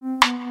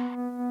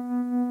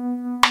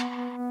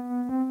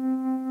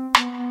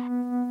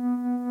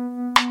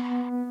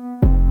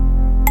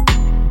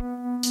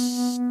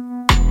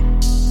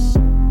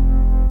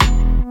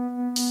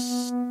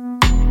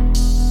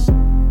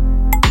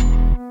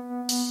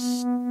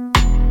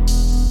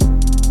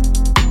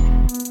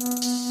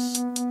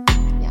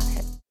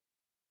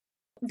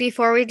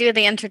Before we do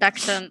the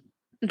introduction,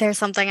 there's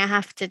something I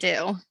have to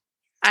do.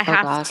 I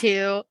have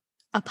to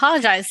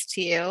apologize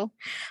to you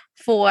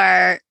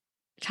for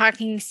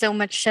talking so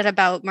much shit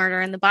about Murder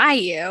in the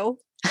Bayou.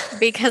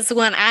 Because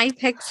when I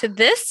picked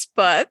this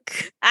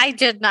book, I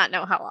did not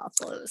know how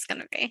awful it was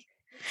going to be.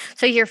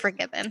 So you're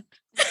forgiven.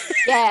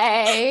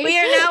 Yay. We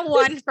are now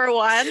 1 for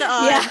 1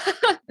 on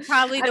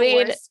probably the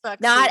worst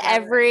book. Not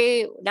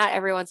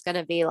everyone's going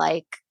to be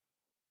like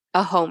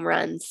a home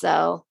run.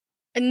 So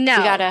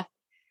no,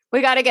 we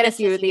gotta get a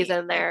few of these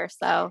in there.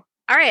 So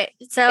all right.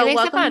 So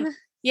welcome.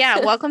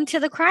 Welcome to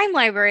the Crime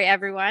Library,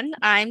 everyone.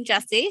 I'm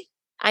Jessie.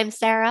 I'm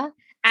Sarah.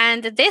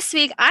 And this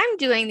week I'm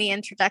doing the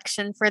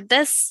introduction for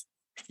this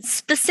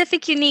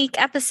specific, unique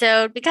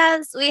episode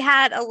because we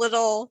had a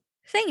little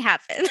thing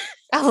happen.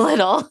 A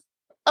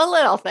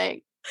little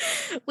thing.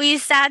 We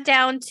sat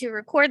down to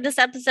record this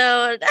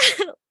episode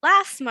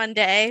last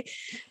Monday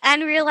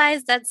and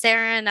realized that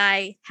Sarah and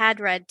I had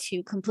read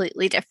 2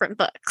 completely different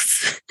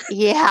books.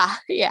 Yeah.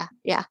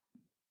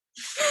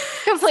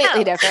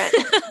 Completely different.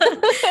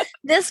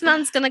 This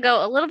month's going to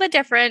go a little bit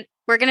different.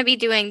 We're going to be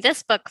doing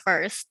this book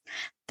first,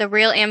 The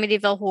Real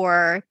Amityville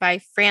Horror by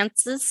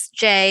Frances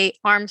J.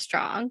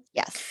 Armstrong.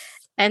 Yes.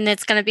 And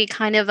it's going to be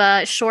kind of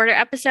a shorter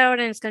episode,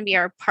 and it's going to be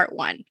our part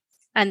 1.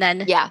 And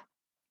then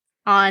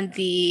on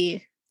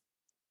the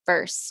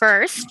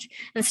first,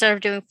 instead of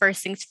doing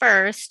first things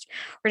first,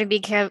 we're going to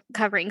be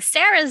covering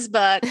Sarah's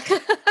book,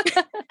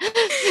 The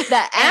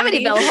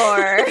Amityville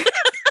Horror.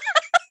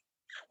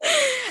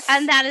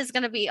 And that is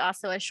going to be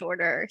also a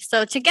shorter.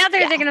 So together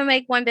they're going to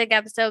make one big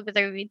episode, but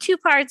there will be 2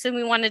 parts, and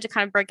we wanted to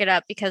kind of break it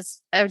up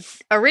because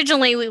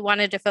originally we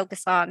wanted to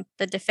focus on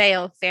the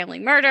DeFeo family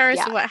murders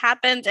and what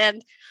happened,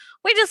 and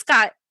we just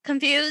got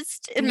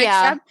confused and mixed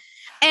up.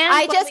 And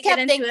I just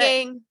kept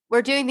thinking,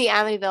 we're doing the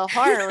Amityville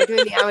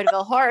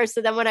Horror.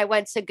 So then when I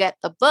went to get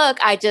the book,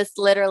 I just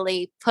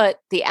literally put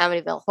the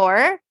Amityville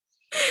Horror.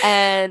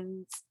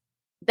 And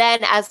then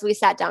as we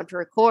sat down to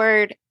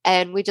record,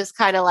 and we just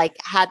kind of like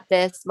had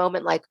this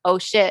moment like, oh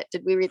shit,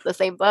 did we read the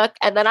same book?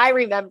 And then I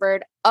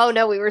remembered, oh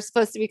no, we were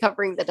supposed to be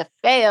covering the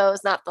DeFeos,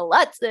 not the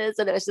Lutzes.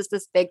 And it was just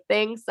this big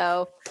thing.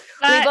 So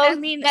we both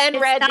then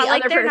read the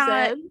other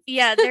person.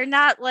 They're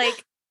not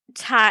like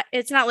tied.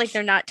 It's not like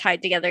they're not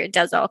tied together. It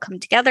does all come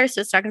together.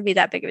 So it's not going to be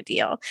that big of a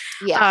deal.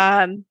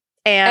 Yeah.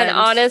 And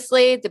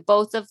honestly,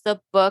 both of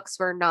the books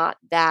were not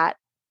that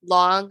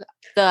long.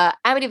 The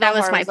Amityville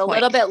Horror was a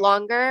little bit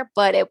longer,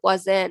 but it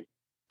wasn't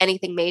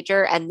anything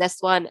major. And this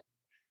one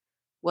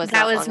was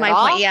my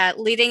point. Yeah.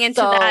 Leading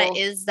into that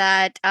is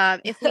that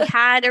if we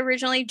had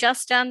originally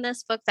just done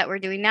this book that we're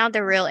doing now,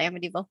 The Real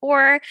Amityville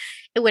Horror,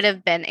 it would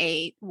have been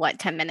a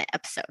 10-minute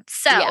episode.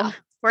 So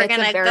we're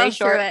going to go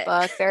short through it.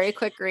 Book, very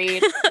quick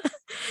read.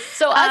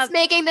 So us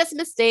making this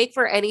mistake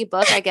for any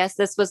book, I guess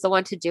this was the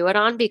one to do it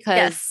on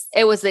because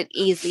it was an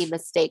easy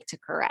mistake to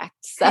correct.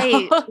 So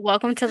hey,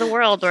 welcome to the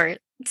world where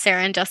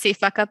Sarah and Jessie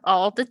fuck up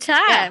all the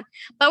time,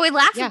 but we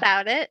laugh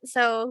about it.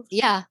 So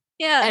yeah.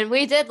 And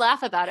we did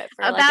laugh about it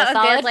for like a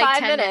solid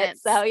 5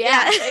 minutes. So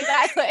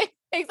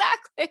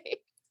exactly.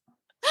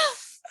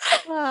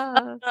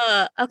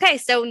 Okay,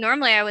 so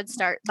normally I would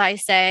start by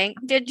saying,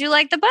 did you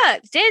like the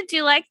book? Did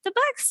you like the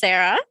book,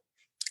 Sarah?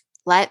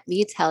 Let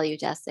me tell you,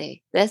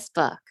 Jessie, this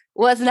book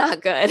was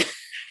not good.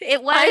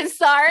 It was. I'm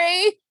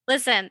sorry.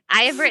 Listen,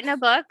 I have written a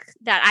book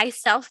that I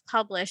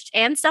self-published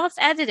and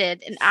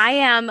self-edited, and I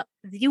am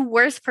the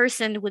worst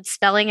person with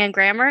spelling and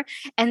grammar,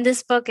 and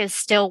this book is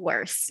still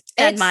worse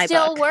than my book.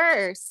 It's still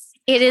worse.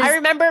 It is. I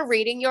remember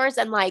reading yours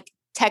and like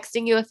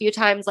texting you a few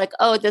times like,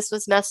 oh, this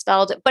was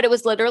misspelled, but it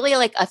was literally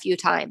like a few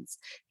times.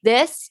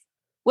 This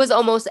was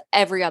almost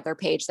every other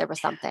page. There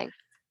was something.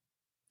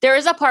 There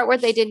was a part where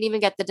they didn't even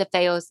get the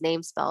DeFeo's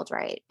name spelled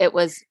right. It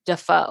was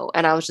Defoe.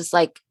 And I was just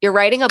like, you're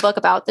writing a book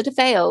about the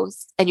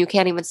DeFeos and you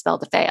can't even spell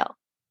DeFeo.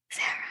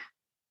 Sarah.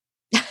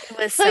 It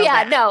was so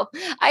bad. No,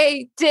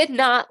 I did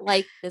not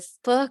like this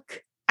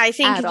book. I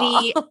think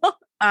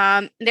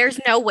there's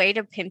no way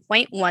to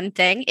pinpoint one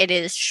thing. It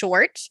is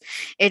short.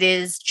 It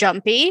is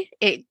jumpy.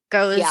 It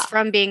goes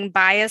from being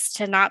biased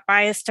to not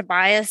biased to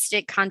biased.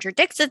 It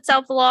contradicts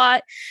itself a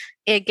lot.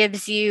 It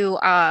gives you,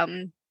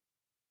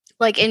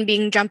 like in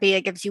being jumpy,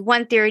 it gives you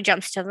one theory,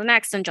 jumps to the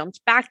next, and jumps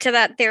back to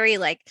that theory.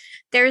 Like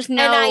there's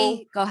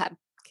no, go ahead.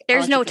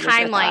 There's no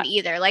timeline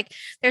either. Like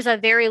there's a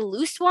very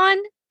loose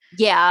one.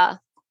 Yeah.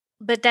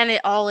 But then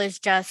it all is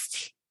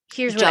just,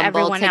 here's what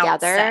everyone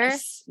else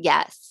says.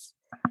 Yes.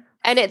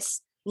 And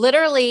it's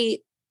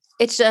literally,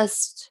 it's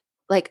just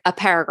like a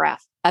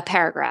paragraph.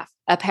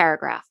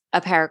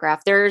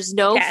 There's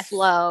no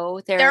flow.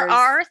 There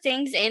are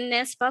things in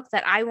this book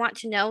that I want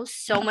to know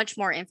so much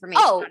more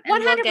information on.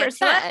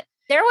 100%.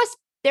 There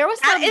was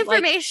that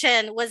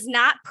information was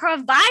not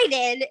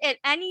provided in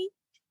any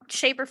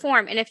shape or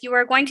form. And if you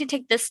are going to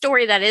take this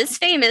story that is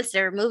famous,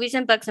 there are movies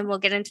and books, and we'll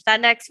get into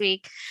that next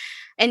week,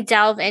 and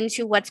delve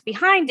into what's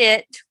behind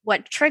it,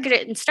 what triggered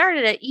it and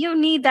started it, you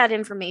need that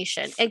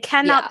information. It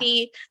cannot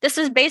be, this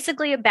is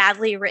basically a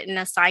badly written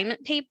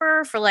assignment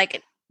paper for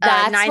like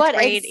That's ninth what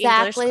grade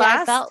exactly English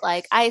class. I felt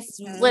like. I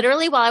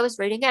literally, while I was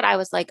reading it, I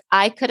was like,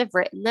 I could have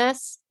written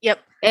this. Yep.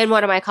 In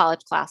one of my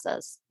college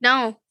classes.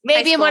 No.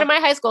 Maybe in one of my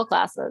high school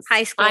classes.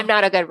 High school. I'm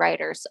not a good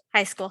writer. So.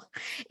 High school.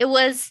 It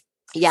was.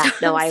 Yeah,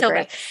 no, I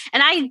agree. Bad.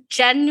 And I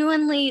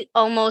genuinely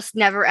almost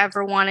never,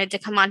 ever wanted to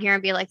come on here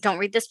and be like, don't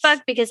read this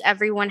book because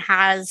everyone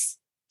has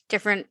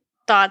different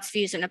thoughts,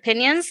 views, and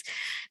opinions.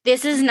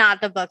 This is not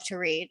the book to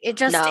read. It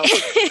just,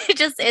 it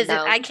just isn't.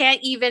 No. I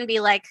can't even be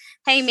like,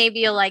 hey,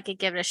 maybe you'll like it,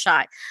 give it a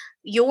shot.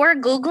 Your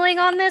Googling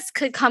on this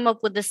could come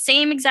up with the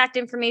same exact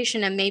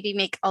information and maybe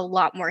make a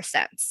lot more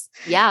sense.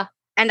 Yeah.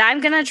 And I'm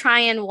going to try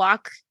and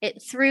walk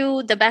it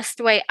through the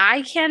best way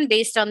I can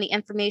based on the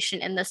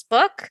information in this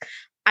book.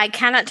 I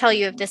cannot tell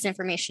you if this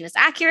information is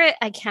accurate.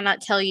 I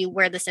cannot tell you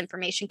where this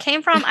information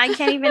came from. I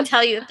can't even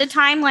tell you if the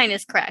timeline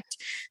is correct.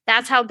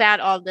 That's how bad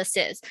all of this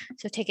is.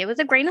 So take it with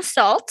a grain of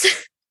salt.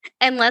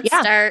 And let's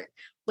start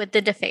with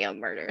the DeFeo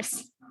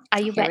murders. Are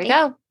you ready?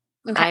 Here we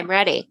go. Okay. I'm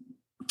ready.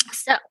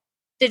 So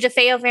the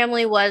DeFeo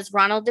family was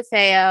Ronald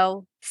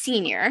DeFeo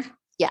Sr.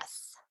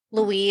 Yes.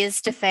 Louise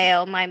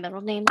DeFeo, my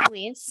middle name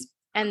Louise.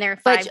 And their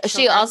 5 children.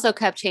 She also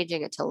kept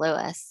changing it to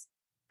Louis.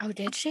 Oh,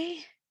 did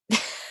she?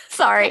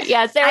 Sorry.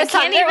 Yes, there was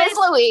times it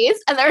was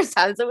Louise, and there was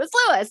times it was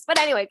Louis. But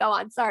anyway, go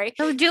on. Sorry.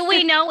 So do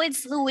we know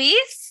it's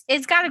Louise?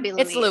 It's got to be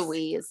Louise. It's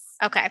Louise.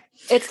 Okay.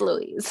 It's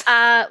Louise.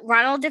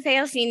 Ronald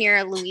DeFeo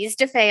Sr., Louise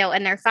DeFeo,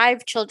 and their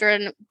 5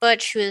 children,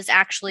 Butch, who is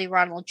actually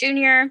Ronald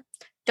Jr.,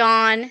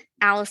 Dawn,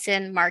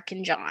 Allison, Mark,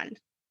 and John.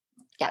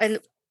 Yes. And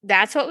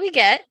that's what we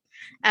get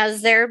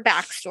as their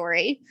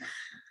backstory.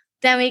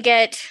 Then we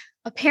get,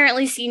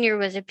 apparently Sr.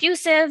 was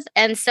abusive,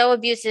 and so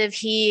abusive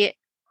he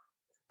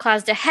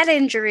caused a head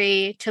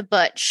injury to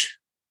Butch,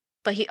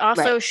 but he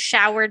also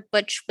showered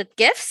Butch with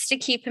gifts to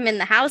keep him in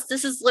the house.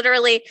 This is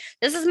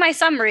my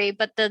summary,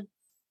 but the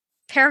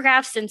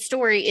paragraphs and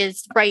story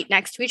is right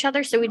next to each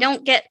other. So we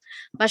don't get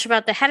much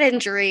about the head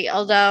injury,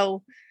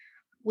 although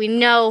we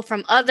know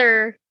from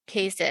other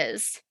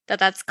cases that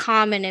that's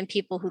common in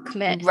people who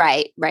commit.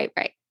 Right.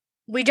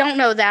 We don't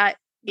know that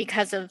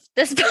because of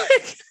this book.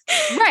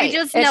 Right. We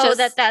just know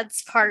that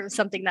that's part of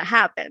something that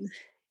happened.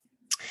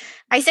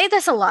 I say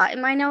this a lot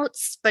in my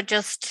notes, but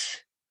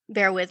just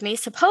bear with me.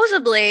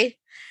 Supposedly,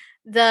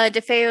 the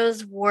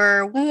DeFeos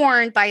were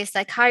warned by a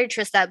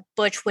psychiatrist that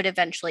Butch would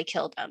eventually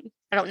kill them.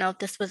 I don't know if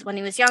this was when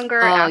he was younger,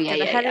 after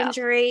the head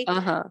injury.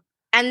 Uh-huh.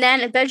 And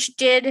then Butch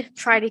did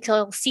try to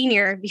kill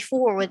Senior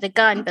before with a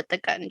gun, but the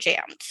gun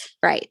jammed.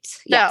 Right.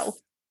 Yes. So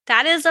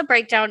that is a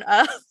breakdown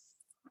of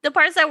the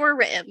parts that were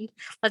written.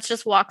 Let's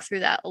just walk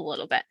through that a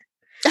little bit.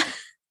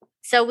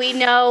 So we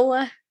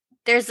know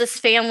there's this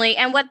family,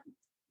 and what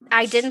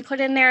I didn't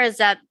put in there is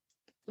that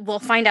we'll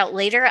find out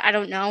later. I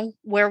don't know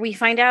where we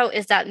find out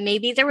is that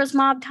maybe there was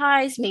mob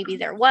ties. Maybe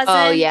there wasn't.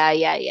 Oh,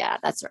 yeah.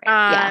 That's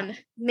right.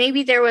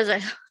 Maybe there was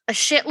a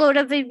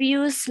shitload of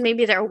abuse.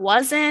 Maybe there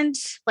wasn't.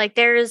 Like,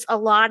 there's a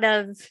lot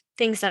of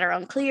things that are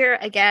unclear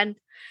again.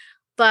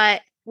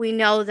 But we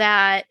know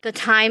that the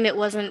time it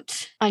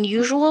wasn't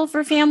unusual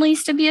for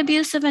families to be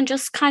abusive and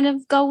just kind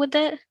of go with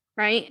it,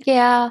 right?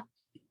 Yeah.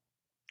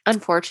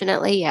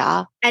 Unfortunately,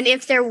 yeah. And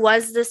if there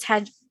was this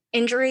head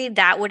injury,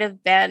 that would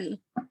have been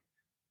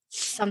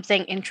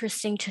something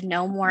interesting to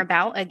know more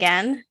about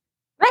again.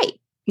 Right.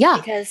 Yeah.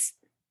 Because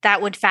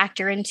that would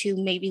factor into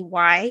maybe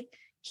why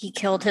he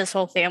killed his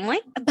whole family.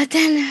 But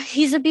then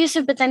he's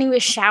abusive, but then he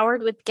was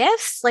showered with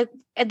gifts. Like,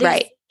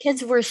 these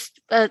kids were,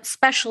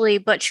 especially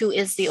Butch, who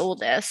is the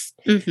oldest,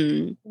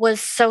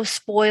 was so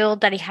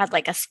spoiled that he had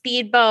like a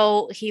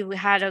speedboat. He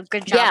had a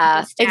good job.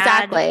 Yeah,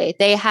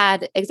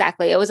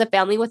 exactly. It was a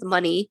family with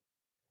money.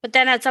 But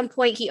then at some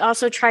point, he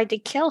also tried to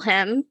kill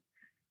him.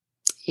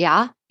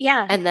 Yeah.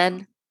 Yeah. And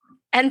then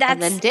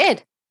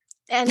did.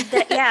 And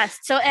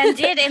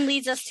and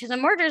leads us to the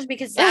murders,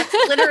 because that's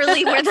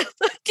literally where the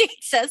book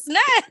takes us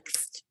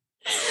next.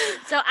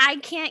 So I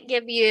can't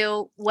give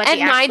you what. And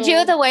mind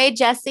you, the way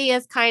Jesse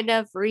is kind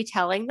of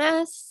retelling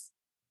this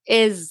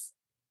is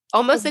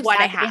almost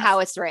exactly how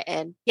it's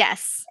written.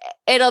 Yes.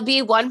 It'll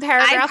be one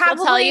paragraph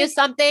will tell you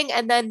something,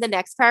 and then the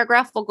next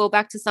paragraph will go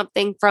back to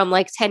something from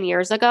like 10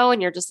 years ago.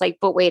 And you're just like,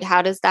 but wait,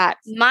 how does that?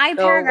 My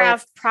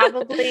paragraph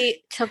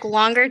probably took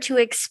longer to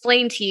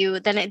explain to you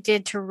than it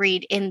did to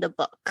read in the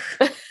book.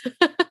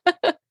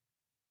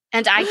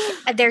 And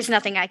there's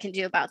nothing I can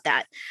do about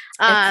that.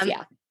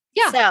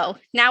 Yeah. So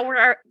now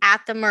we're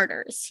at the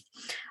murders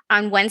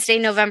on Wednesday,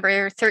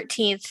 November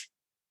 13th,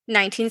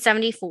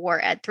 1974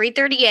 at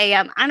 3:30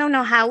 a.m. I don't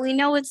know how we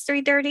know it's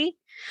 3:30,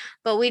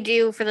 but we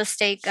do for the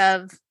sake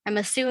of, I'm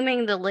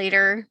assuming, the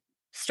later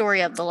story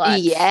of the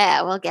Lutz.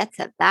 Yeah, we'll get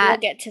to that.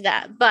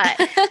 But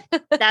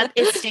that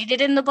is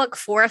stated in the book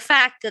for a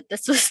fact that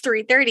this was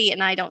 3:30,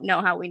 and I don't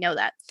know how we know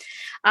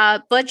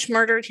that. Butch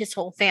murdered his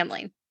whole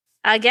family.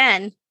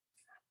 Again,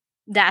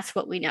 that's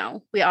what we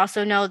know. We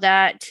also know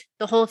that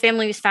the whole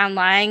family was found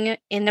lying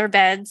in their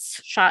beds,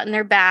 shot in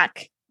their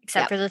back,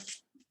 except for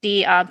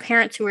the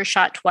parents who were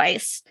shot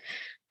twice.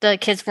 The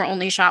kids were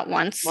only shot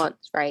once.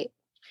 Right.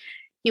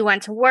 He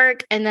went to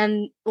work and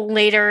then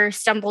later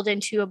stumbled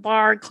into a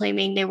bar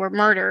claiming they were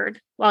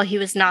murdered while he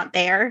was not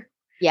there.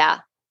 Yeah.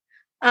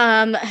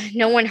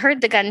 No one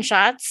heard the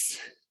gunshots.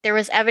 There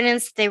was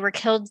evidence they were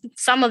killed.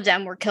 Some of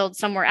them were killed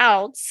somewhere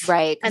else.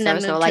 Right. And then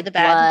moved no, to the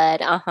bed.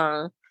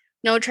 Blood.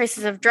 No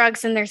traces of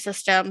drugs in their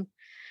system.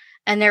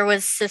 And there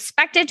was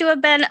suspected to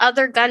have been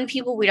other gun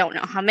people. We don't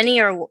know how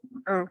many or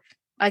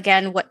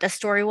again, what the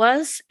story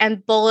was.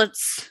 And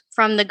bullets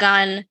from the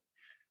gun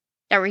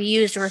that were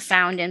used were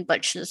found in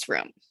Butch's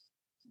room.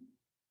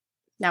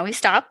 Now we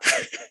stop.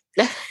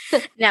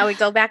 Now we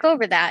go back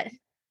over that.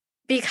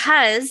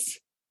 Because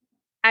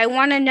I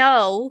want to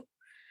know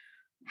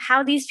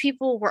how these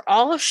people were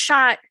all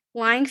shot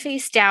lying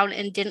face down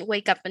and didn't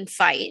wake up and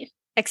fight.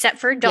 Except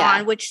for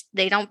Dawn, which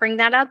they don't bring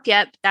that up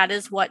yet. But that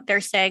is what they're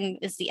saying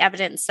is the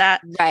evidence that.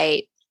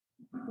 Right.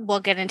 We'll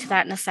get into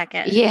that in a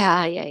second.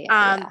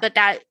 Yeah. But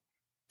that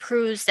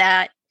proves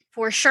that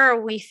for sure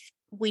we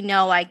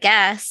know, I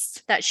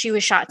guess, that she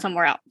was shot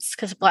somewhere else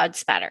because blood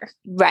spatter.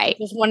 Right. It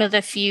was one of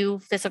the few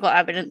physical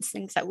evidence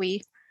things that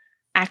we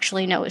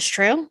actually know is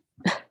true.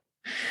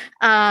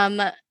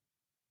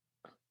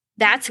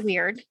 That's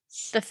weird.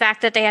 The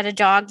fact that they had a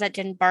dog that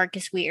didn't bark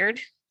is weird.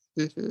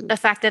 Mm-hmm. The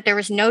fact that there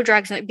was no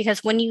drugs in it,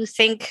 because when you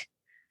think,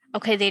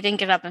 okay, they didn't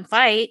get up and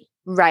fight.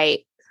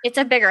 Right. It's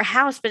a bigger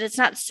house, but it's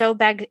not so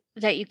big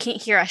that you can't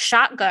hear a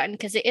shotgun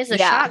because it is a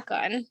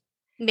shotgun.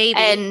 Maybe.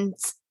 And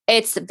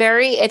it's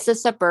a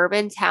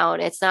suburban town.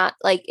 It's not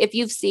like, if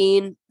you've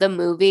seen the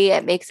movie,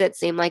 it makes it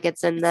seem like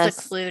it's in this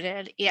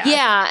secluded. Yeah.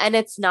 Yeah. And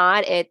it's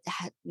not. The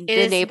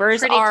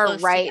neighbors are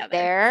right together.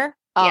 There.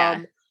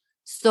 Yeah.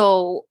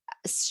 So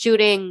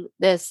shooting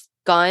this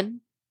gun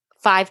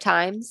 5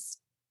 times.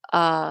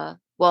 No,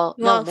 more.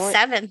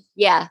 7.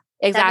 Yeah,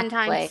 exactly. 7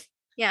 times.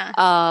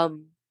 Yeah.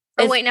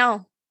 Wait,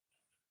 no.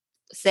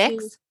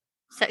 6?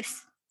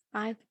 6.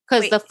 5.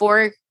 Because the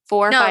 4,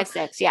 5,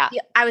 6. Yeah.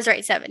 I was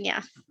right. 7.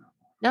 Yeah.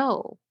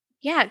 No.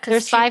 Yeah. Because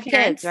there's 5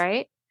 kids,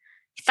 right?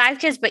 5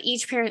 kids, but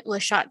each parent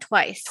was shot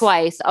twice.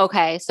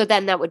 Okay. So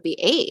then that would be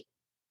 8.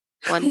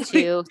 1,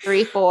 2,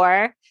 3,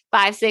 4,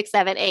 5, 6,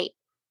 7, 8.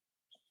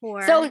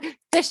 4. So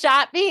the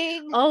shot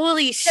being.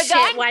 Holy shit.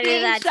 Why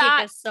did that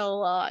take us so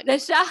long?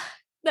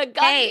 The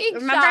gun. Hey,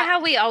 remember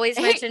how we always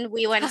mentioned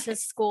we went to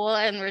school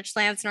in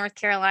Richlands, North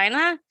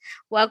Carolina?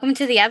 Welcome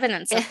to the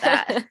evidence of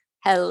that.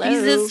 Hello.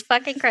 Jesus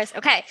fucking Christ.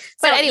 Okay.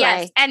 So but anyway.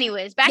 Yes,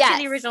 anyways, back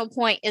to the original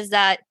point is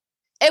that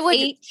it was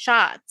 8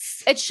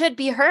 shots. It should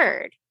be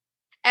heard.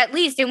 At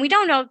least. And we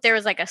don't know if there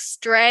was like a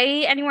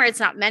stray anywhere. It's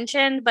not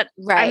mentioned, but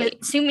I'm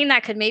assuming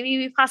that could maybe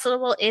be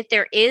possible. If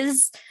there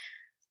is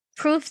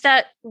proof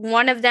that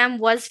one of them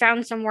was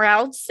found somewhere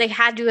else, they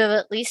had to have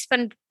at least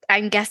been,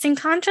 I'm guessing,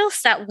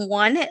 conscious, that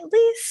one at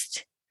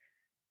least.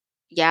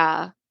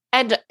 Yeah.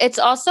 And it's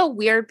also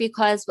weird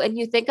because when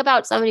you think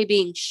about somebody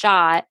being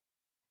shot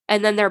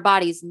and then their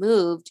bodies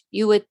moved,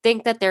 you would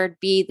think that there'd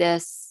be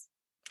this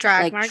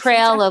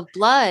trail of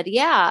blood.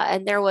 Yeah.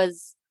 And there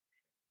was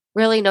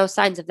really no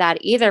signs of that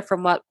either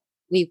from what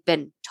we've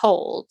been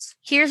told.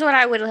 Here's what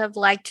I would have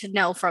liked to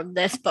know from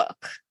this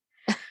book.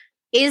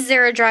 Is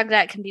there a drug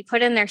that can be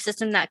put in their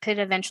system that could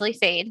eventually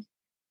fade?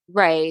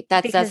 Right.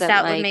 Because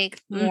that would make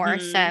more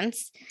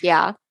sense.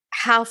 Yeah.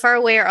 How far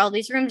away are all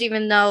these rooms?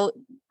 Even though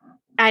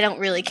I don't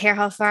really care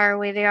how far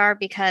away they are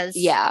because,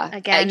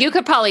 again, you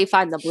could probably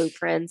find the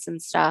blueprints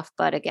and stuff.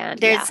 But again,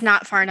 there's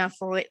not far enough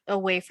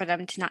away for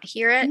them to not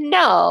hear it.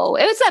 No,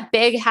 it was a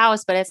big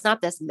house, but it's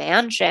not this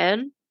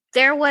mansion.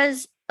 There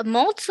was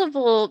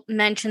multiple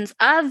mentions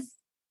of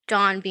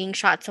Dawn being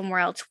shot somewhere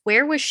else.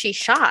 Where was she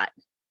shot?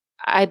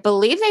 I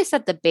believe they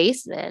said the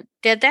basement.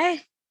 Did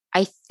they?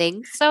 I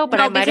think so,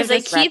 but I might have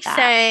just read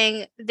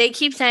that. They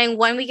keep saying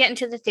when we get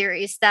into the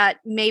theories that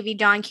maybe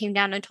Dawn came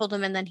down and told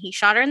him and then he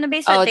shot her in the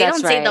basement. They don't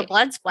say the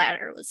blood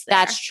splatter was there.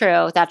 That's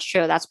true.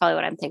 That's probably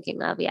what I'm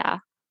thinking of. Yeah.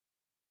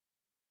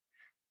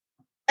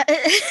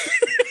 I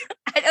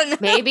don't know.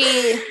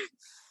 Maybe.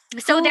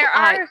 So there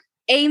are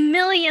a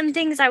million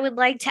things I would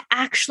like to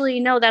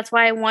actually know. That's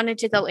why I wanted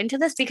to go into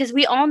this, because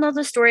we all know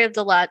the story of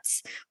the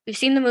Lutz. We've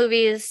seen the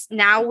movies.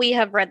 Now we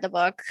have read the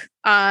book.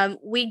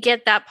 We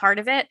get that part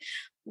of it.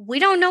 We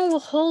don't know a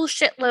whole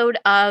shitload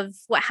of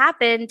what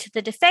happened to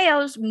the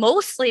DeFeos,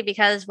 mostly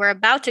because we're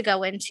about to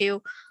go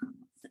into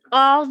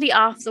all the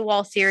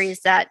off-the-wall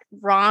theories that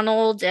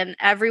Ronald and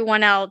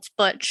everyone else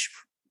Butch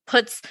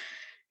puts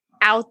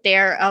out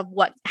there of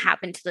what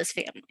happened to this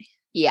family.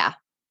 Yeah.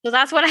 So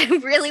that's what I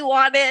really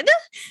wanted,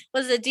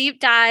 was a deep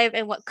dive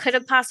and what could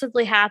have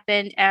possibly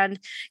happened. And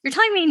you're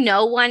telling me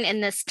no one in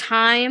this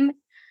time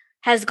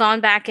has gone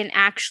back and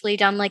actually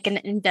done like an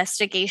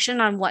investigation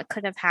on what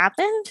could have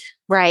happened?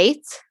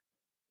 Right.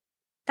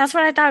 That's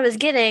what I thought I was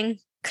getting,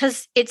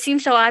 because it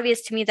seems so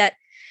obvious to me that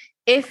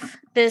if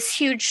this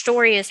huge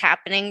story is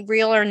happening,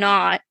 real or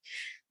not,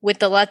 with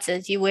the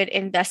Lutzes, you would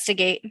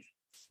investigate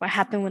what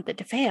happened with the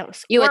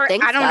DeFeos. You would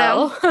think I don't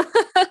know.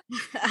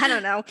 I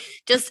don't know.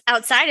 Just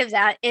outside of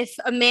that, if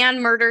a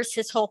man murders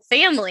his whole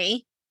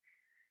family,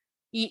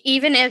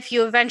 even if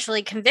you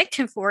eventually convict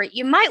him for it,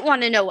 you might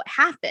want to know what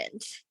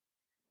happened.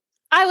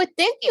 I would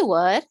think you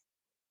would.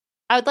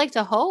 I would like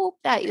to hope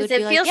that you would be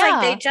it feels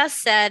like they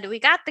just said, we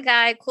got the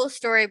guy, cool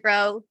story,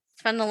 bro.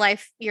 Spend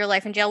your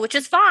life in jail, which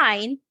is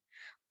fine,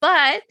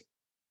 but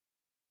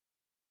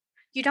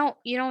you don't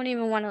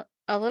even want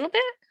a little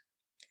bit?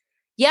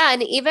 Yeah,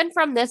 and even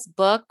from this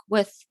book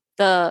with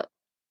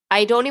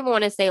I don't even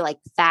want to say like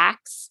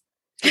facts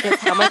because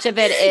how much of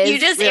it is you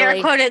just really,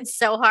 air quoted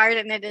so hard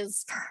and it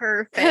is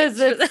perfect. Because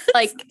it's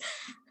like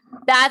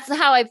that's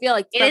how I feel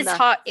like it is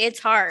hard. It's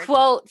hard.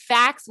 Quote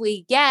facts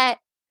we get.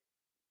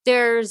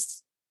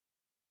 There's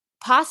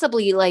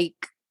possibly like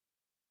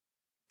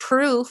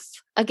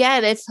proof.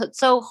 Again, it's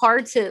so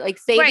hard to like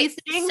say these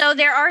things. So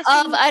there are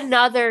things of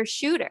another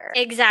shooter.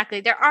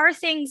 Exactly. There are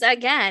things,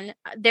 again,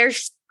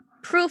 there's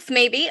proof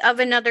maybe of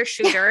another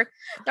shooter.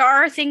 There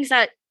are things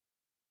that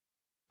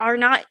are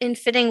not in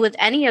fitting with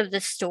any of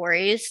the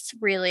stories,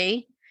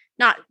 really.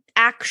 Not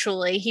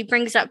actually. He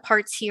brings up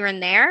parts here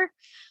and there,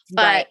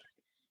 but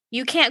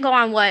you can't go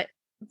on what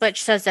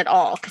Butch says at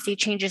all because he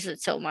changes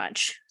it so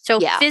much. So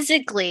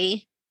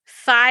physically,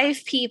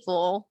 5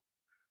 people,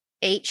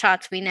 8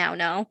 shots we now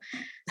know,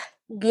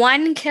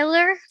 1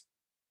 killer,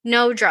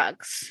 no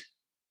drugs.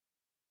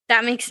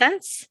 That makes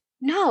sense?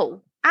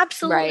 No,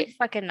 absolutely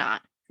fucking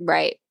not.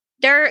 Right.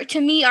 There, to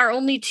me, are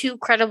only 2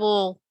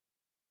 credible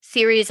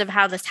theories of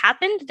how this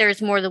happened.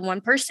 There's more than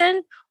one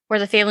person where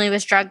the family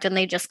was drugged and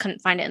they just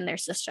couldn't find it in their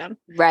system.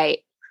 Right.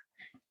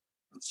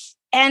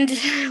 And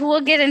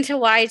we'll get into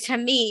why, to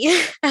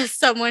me, as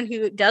someone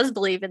who does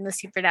believe in the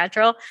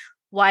supernatural,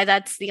 why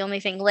that's the only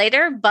thing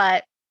later.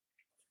 But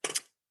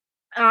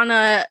on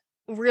a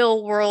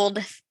real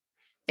world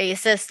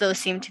basis, those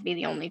seem to be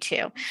the only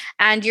 2.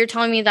 And you're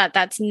telling me that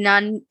that's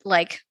nothing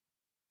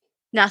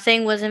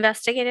was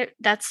investigated?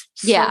 That's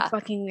so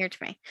fucking weird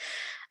to me.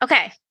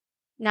 Okay.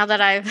 Now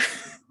that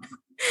I've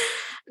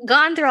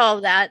gone through all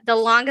of that, the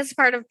longest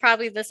part of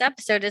probably this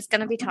episode is going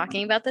to be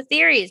talking about the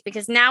theories,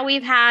 because now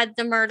we've had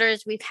the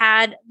murders, we've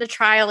had the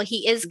trial,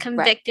 he is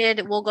convicted.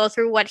 Right. We'll go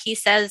through what he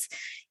says,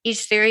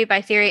 each theory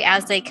by theory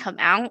as they come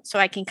out, so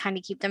I can kind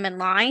of keep them in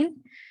line.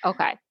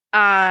 Okay.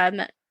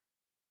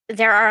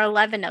 There are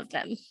 11 of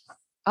them.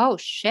 Oh,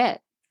 shit.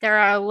 There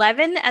are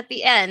 11 at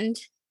the end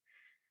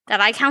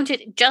that I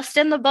counted just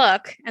in the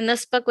book, and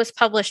this book was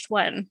published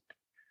when?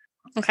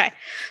 Okay.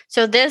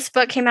 So this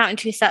book came out in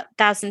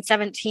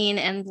 2017,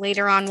 and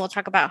later on we'll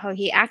talk about how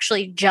he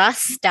actually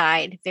just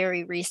died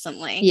very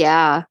recently.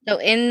 Yeah. So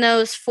in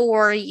those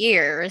 4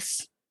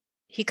 years,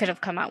 he could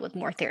have come out with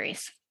more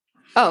theories.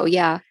 Oh,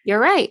 yeah. You're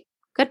right.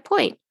 Good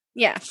point.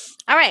 Yeah.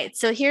 All right.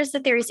 So here's the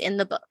theories in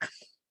the book.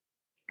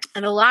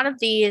 And a lot of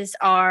these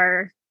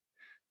are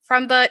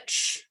from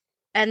Butch,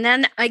 and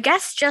then I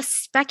guess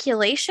just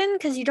speculation,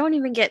 because you don't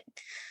even get...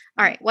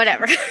 All right,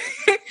 whatever.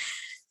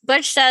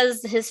 Butch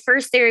says his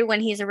first theory when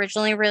he's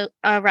originally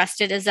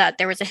arrested is that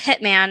there was a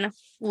hitman,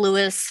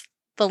 Louis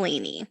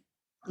Fellini,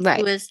 who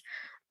was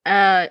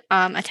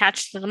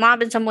attached to the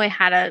mob in some way,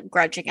 had a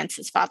grudge against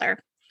his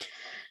father.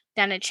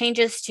 Then it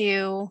changes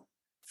to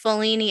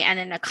Fellini and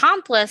an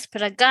accomplice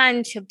put a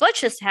gun to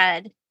Butch's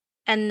head,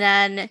 and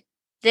then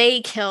they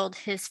killed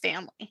his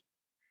family.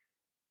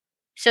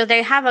 So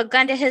they have a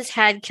gun to his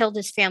head, killed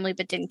his family,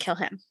 but didn't kill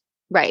him.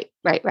 Right.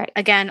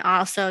 Again,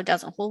 also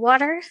doesn't hold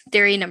water.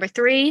 Theory number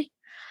 3.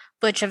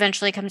 Butch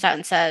eventually comes out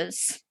and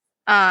says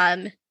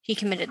he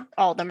committed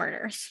all the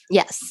murders.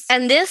 Yes.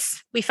 And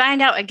this, we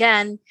find out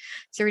again,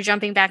 so we're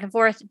jumping back and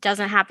forth. It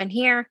doesn't happen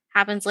here,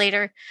 happens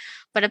later.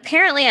 But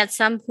apparently at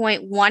some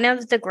point, one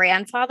of the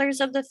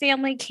grandfathers of the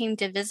family came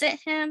to visit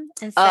him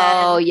and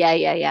said, oh,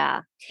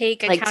 yeah.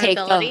 Take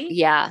accountability.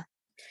 Take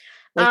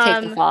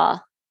the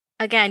fall.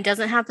 Again,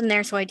 doesn't happen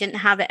there, so I didn't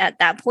have it at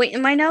that point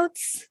in my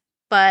notes.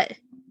 But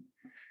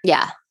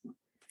yeah.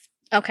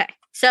 Okay.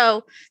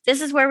 So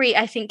this is where we,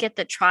 I think, get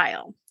the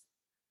trial.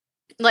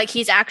 Like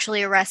he's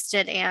actually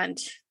arrested and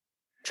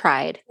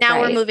tried.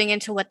 Now we're moving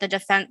into what the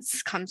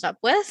defense comes up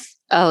with.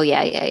 Oh,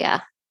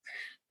 yeah.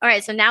 All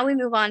right. So now we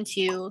move on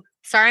to,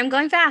 sorry, I'm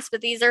going fast,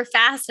 but these are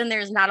fast and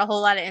there's not a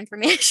whole lot of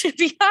information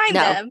behind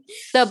them.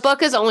 The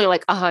book is only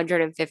like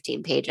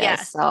 115 pages. Yeah.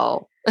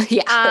 So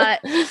yeah.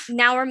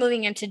 Now we're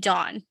moving into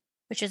Dawn,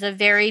 which is a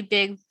very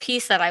big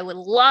piece that I would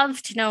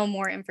love to know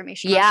more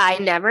information on. Yeah, I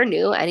never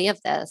knew any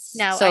of this.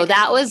 No, so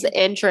that was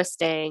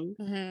interesting.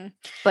 Mm-hmm.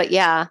 But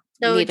yeah.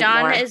 So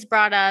Dawn is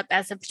brought up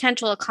as a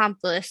potential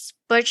accomplice.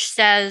 Butch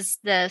says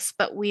this,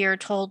 but we're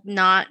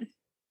not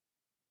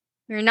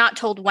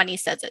told when he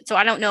says it. So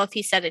I don't know if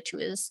he said it to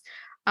his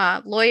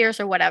lawyers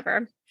or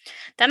whatever.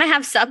 Then I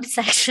have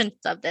subsections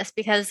of this,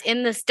 because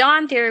in this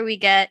Dawn theory we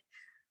get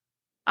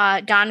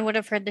Dawn would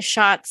have heard the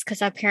shots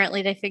because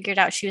apparently they figured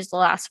out she was the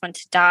last one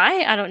to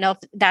die. I don't know if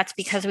that's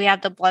because we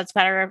have the blood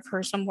spatter of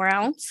her somewhere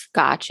else.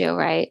 Got you,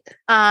 right.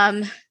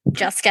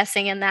 Just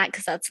guessing in that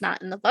because that's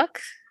not in the book.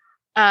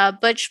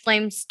 Butch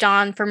blames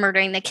Dawn for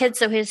murdering the kids,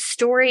 so his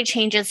story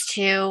changes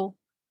to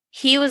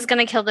he was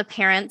going to kill the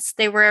parents.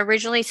 They were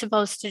originally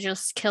supposed to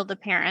just kill the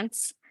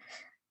parents,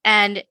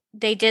 and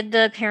they did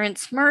the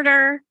parents'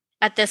 murder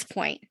at this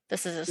point.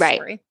 This is a story.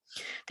 Right.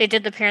 They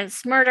did the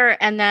parents' murder,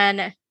 and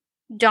then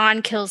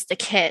Dawn kills the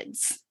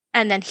kids.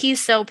 And then he's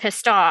so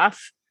pissed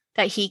off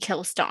that he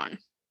kills Dawn.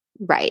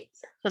 Right.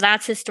 So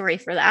that's his story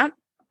for that.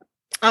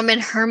 And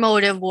her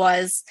motive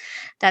was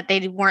that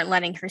they weren't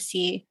letting her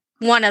see,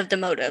 one of the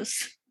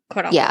motives,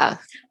 quote unquote,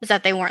 was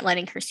that they weren't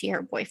letting her see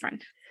her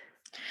boyfriend.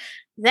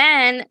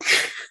 Then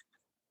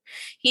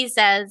he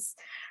says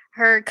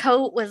her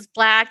coat was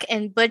black,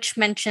 and Butch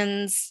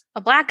mentions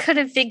a black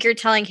hooded figure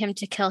telling him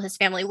to kill his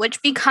family,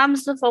 which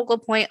becomes the focal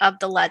point of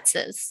the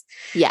Lutzes.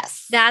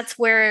 Yes. That's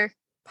where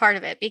part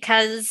of it,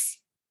 because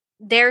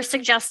they're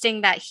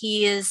suggesting that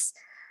he's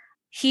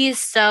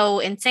so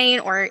insane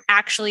or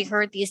actually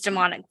heard these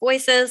demonic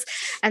voices,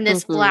 and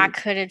this black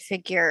hooded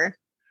figure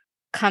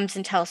comes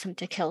and tells him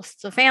to kill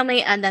the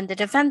family. And then the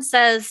defense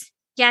says,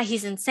 yeah,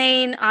 he's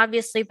insane,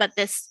 obviously, but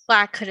this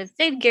black hooded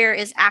figure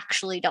is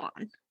actually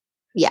Dawn.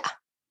 Yeah.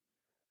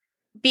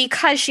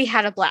 Because she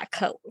had a black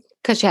coat.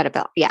 Because she had a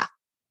belt, yeah.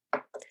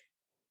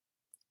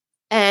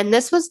 And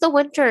this was the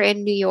winter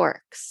in New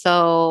York,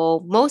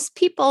 so most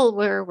people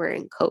were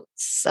wearing coats.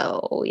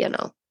 So,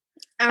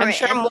 I'm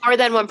sure more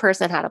than one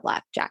person had a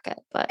black jacket.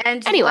 But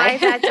anyway,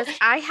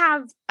 I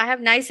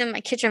have knives in my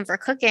kitchen for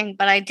cooking,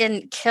 but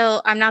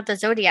I'm not the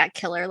Zodiac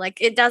killer.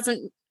 Like, it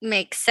doesn't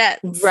make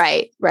sense.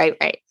 Right.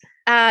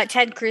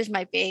 Ted Cruz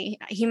might be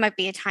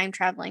a time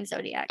traveling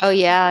Zodiac. Oh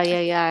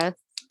yeah.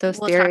 Those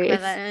we'll theories. Talk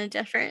about that in a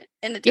different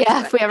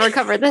yeah, if we ever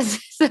cover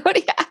this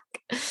Zodiac.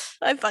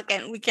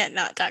 we can't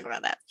not talk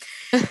about that.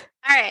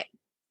 All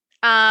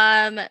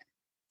right.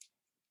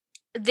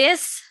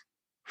 This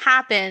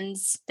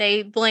happens.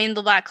 They blame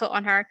the black coat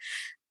on her.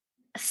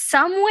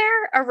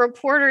 Somewhere a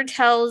reporter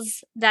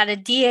tells that a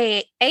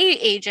DEA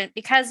agent,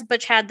 because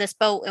Butch had this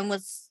boat and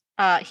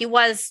he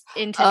was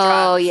into drugs.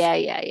 Oh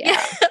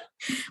yeah.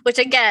 Which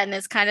again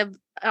is kind of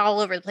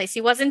all over the place.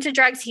 He was into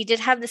drugs. He did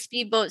have the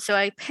speedboat.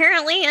 So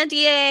apparently a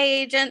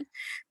DEA agent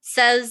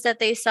says that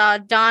they saw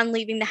Dawn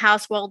leaving the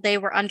house while they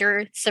were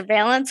under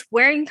surveillance,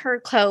 wearing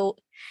her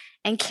coat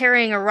and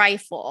carrying a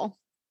rifle.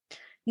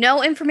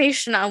 No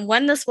information on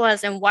when this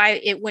was and why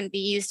it wouldn't be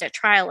used at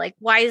trial. Like,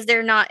 why is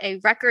there not a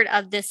record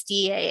of this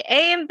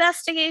DEA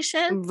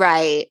investigation?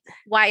 Right.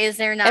 Why is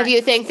there not? If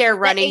you think they're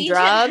running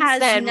drugs,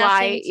 then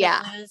why?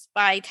 Yeah.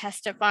 By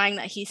testifying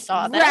that he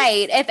saw this.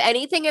 Right. If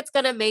anything, it's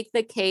going to make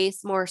the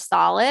case more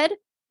solid.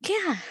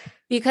 Yeah.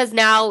 Because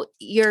now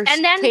you're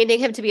painting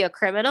him to be a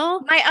criminal.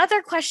 My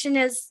other question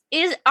is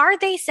are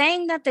they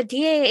saying that the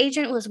DEA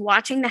agent was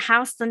watching the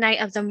house the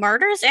night of the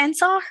murders and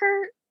saw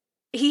her?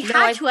 He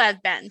had to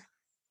have been.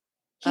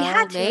 He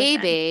had to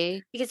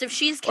maybe. Because if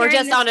she's carrying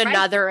or just on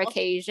another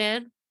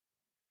occasion.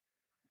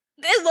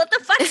 What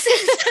the fuck is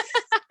this?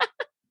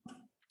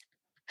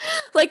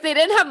 Like, they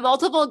didn't have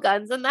multiple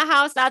guns in the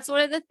house. That's one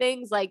of the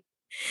things, like.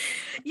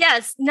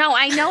 Yes. No,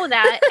 I know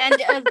that. And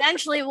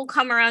eventually we'll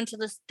come around to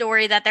the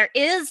story that there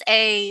is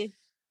a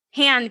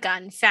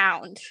handgun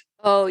found.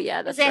 Oh,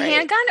 yeah, that's right. Is it a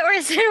handgun or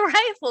is it a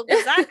rifle?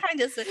 Because that kind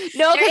of...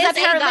 No, because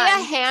apparently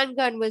a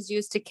handgun was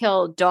used to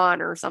kill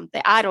Dawn or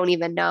something. I don't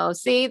even know.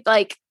 See,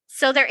 like...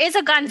 So there is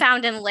a gun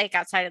found in the lake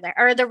outside of there,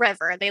 or the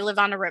river. They live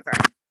on a river.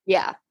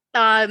 Yeah.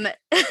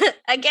 Again.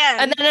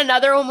 And then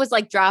another one was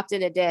like dropped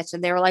in a ditch,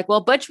 and they were like,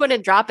 well, Butch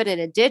wouldn't drop it in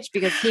a ditch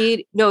because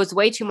he knows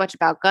way too much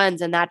about guns,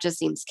 and that just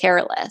seems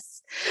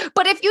careless.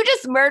 But if you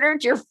just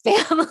murdered your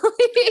family,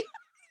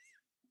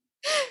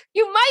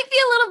 you might be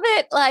a little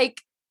bit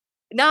like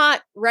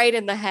not right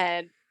in the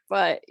head.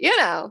 But,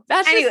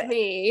 that's just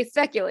me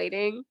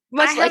speculating.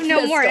 I have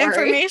no more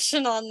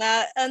information on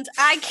that, and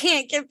I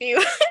can't give you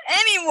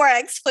any more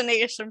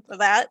explanation for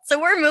that.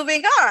 So we're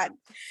moving on.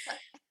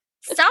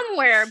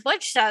 Somewhere,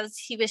 Butch says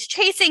he was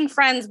chasing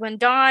friends when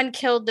Dawn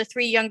killed the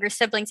 3 younger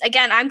siblings.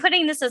 Again, I'm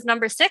putting this as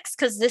number 6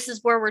 because this is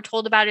where we're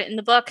told about it in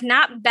the book,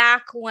 not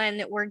back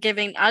when we're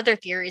giving other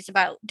theories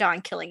about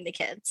Dawn killing the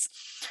kids.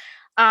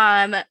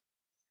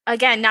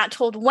 Again, not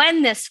told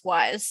when this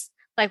was.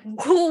 Like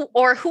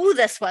who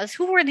this was.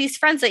 Who were these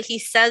friends that he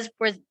says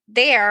were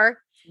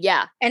there?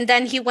 Yeah. And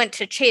then he went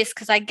to chase,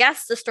 because I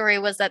guess the story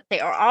was that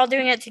they are all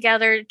doing it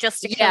together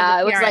just to kill the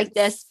parents. It was like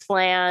this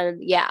plan.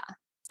 Yeah.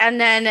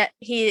 And then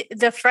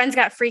the friends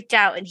got freaked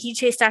out and he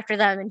chased after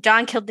them, and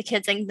Dawn killed the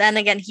kids, and then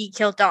again he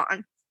killed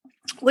Dawn,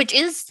 which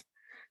is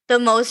the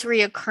most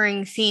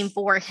reoccurring theme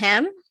for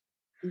him.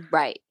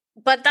 Right.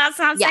 But that's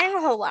not saying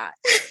a whole lot.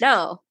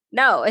 No,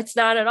 it's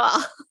not at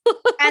all.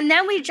 And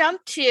then we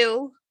jump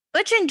to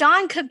Butch and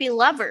Dawn could be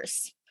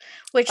lovers,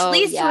 which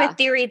leads to a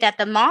theory that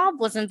the mob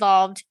was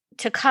involved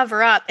to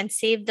cover up and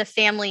save the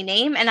family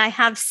name. And I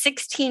have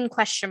 16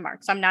 question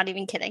marks. I'm not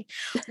even kidding.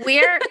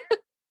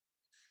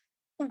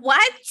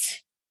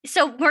 What?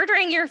 So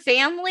murdering your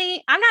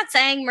family? I'm not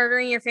saying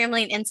murdering your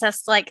family and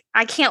incest, like,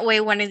 I can't weigh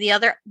one or the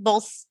other,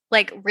 both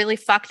like really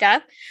fucked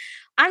up.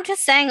 I'm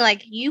just saying,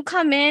 like, you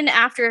come in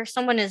after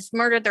someone has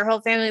murdered their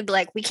whole family, be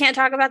like, we can't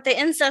talk about the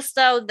incest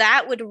though.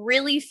 That would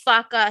really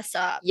fuck us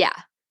up. Yeah.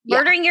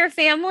 Murdering your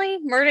family,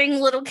 murdering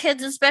little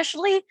kids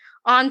especially,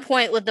 on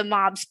point with the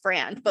mob's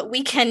brand. But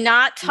we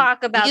cannot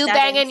talk about you that.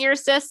 Banging your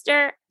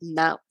sister?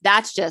 No,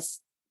 that's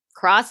just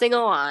crossing a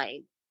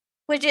line.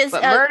 Which is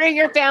but murdering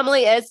your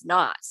family is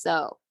not.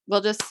 So we'll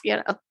just,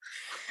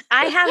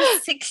 I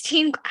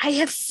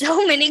have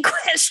so many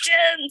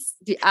questions.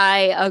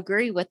 I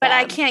agree with that. But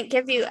I can't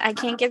give you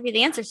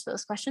the answers to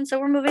those questions. So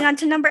we're moving on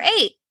to number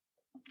 8.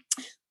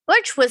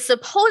 Butch was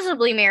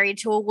supposedly married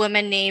to a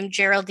woman named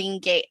Geraldine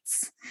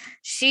Gates.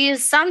 She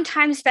is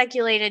sometimes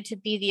speculated to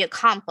be the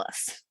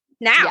accomplice.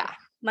 Now,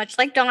 much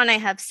like Dawn, I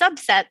have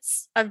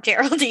subsets of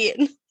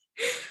Geraldine.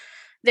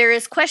 There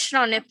is question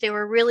on if they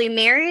were really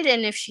married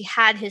and if she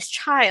had his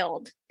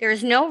child. There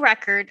is no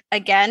record,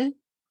 again,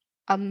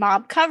 a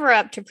mob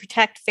cover-up to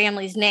protect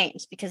families'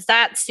 names, because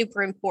that's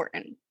super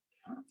important.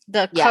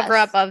 The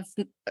cover-up of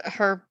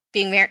her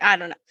being married, I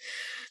don't know.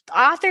 The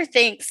author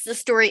thinks the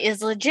story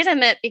is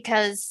legitimate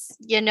because,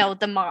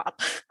 the mob.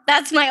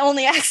 That's my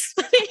only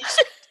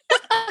explanation.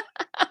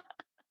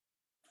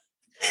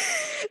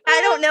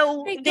 I don't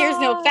know. There's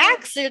no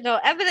facts. There's no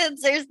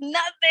evidence. There's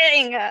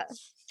nothing.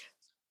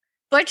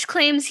 Butch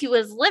claims he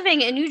was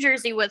living in New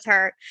Jersey with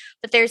her,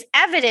 but there's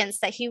evidence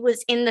that he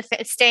was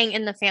staying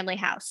in the family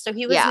house. So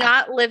he was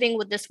not living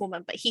with this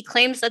woman, but he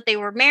claims that they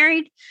were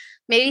married.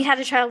 Maybe had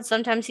a child.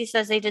 Sometimes he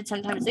says they did.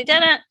 Sometimes they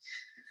didn't.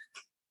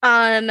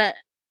 And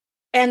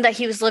that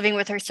he was living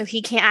with her, so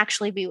he can't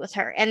actually be with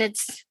her. And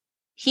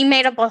he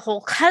made up a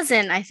whole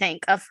cousin, I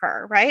think, of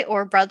her, right?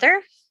 Or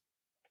brother.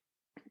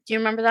 Do you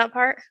remember that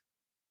part?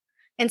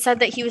 And said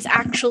that he was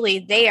actually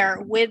there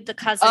with the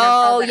cousin.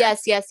 Oh,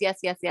 yes. I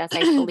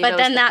believe but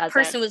then that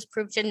person was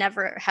proved to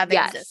never have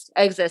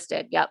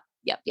existed. Yep.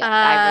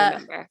 I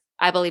remember.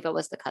 I believe it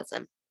was the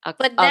cousin.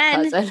 But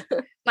then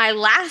my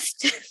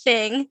last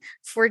thing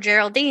for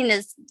Geraldine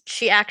is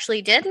she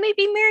actually did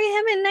maybe marry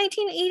him in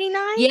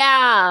 1989.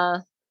 Yeah.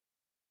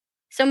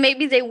 So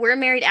maybe they were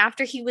married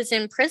after he was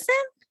in prison?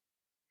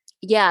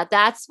 Yeah,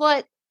 that's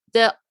what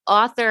the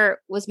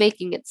author was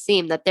making it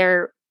seem, that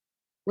there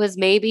was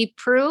maybe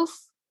proof.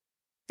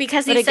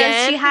 Because he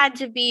says she had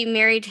to be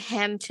married to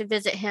him to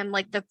visit him,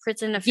 like the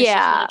prison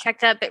officials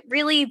checked that. But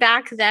really,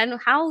 back then,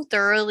 how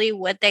thoroughly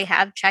would they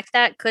have checked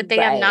that? Could they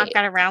have not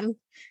got around?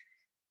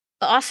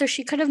 But also,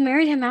 she could have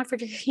married him after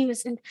he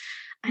was in.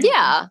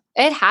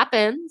 It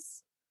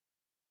happens.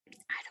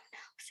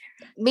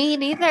 Me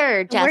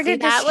neither, Jessie. Where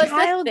did this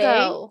child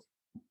go?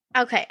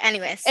 Okay,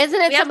 anyways.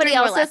 Isn't it somebody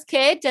else's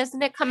kid?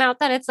 Doesn't it come out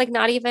that it's like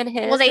not even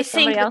his? Well, they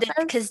think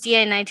because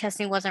DNA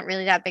testing wasn't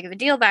really that big of a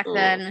deal back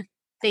then.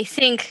 They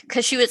think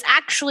because she was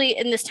actually,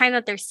 in this time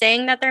that they're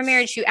saying that they're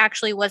married, she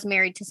actually was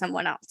married to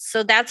someone else.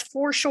 So that's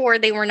for sure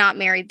they were not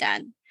married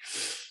then.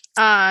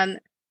 I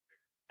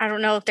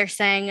don't know if they're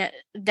saying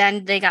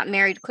then they got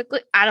married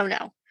quickly. I don't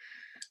know.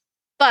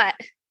 But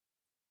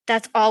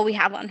that's all we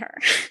have on her.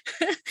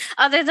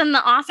 Other than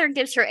the author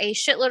gives her a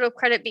shitload of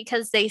credit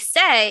because they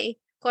say,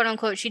 quote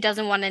unquote, she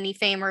doesn't want any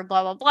fame or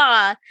blah, blah,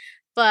 blah.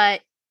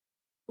 But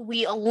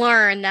we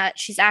learn that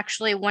she's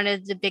actually one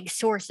of the big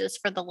sources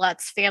for the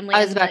Lutz family.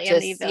 I was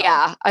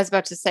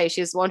about to say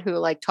she's one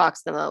who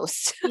talks the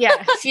most.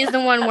 Yeah, she's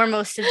the one where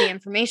most of the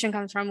information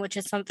comes from, which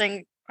is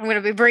something I'm going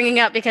to be bringing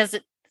up because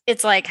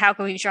it's like, how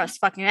can we trust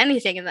fucking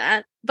anything in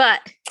that? But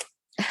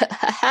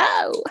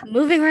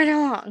moving right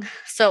along.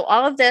 So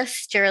all of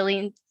this,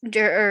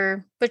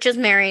 Butch is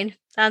married.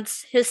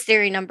 That's his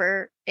theory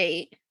number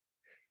 8.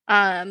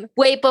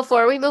 Wait,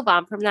 before we move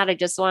on from that, I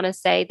just want to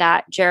say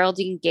that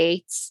Geraldine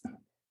Gates,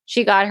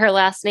 she got her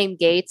last name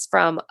Gates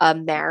from a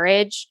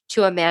marriage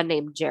to a man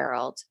named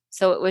Gerald.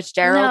 So it was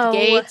Gerald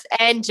Gates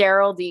and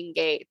Geraldine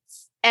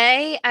Gates.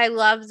 A, I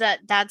love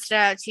that stood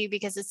out to you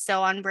because it's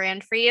so on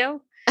brand for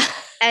you.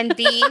 And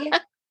B,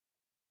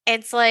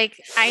 it's like,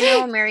 I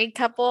know a married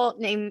couple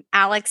named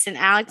Alex, and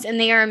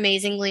they are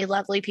amazingly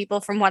lovely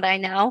people from what I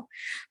know.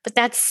 But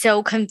that's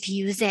so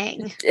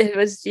confusing. It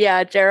was,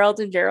 Gerald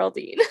and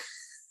Geraldine.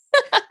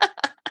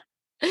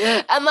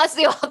 Unless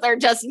the author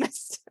just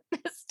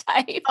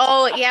mistyped.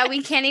 Oh, yeah,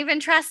 we can't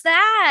even trust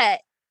that.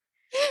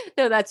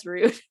 No, that's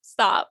rude.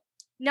 Stop.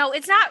 No,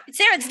 it's not.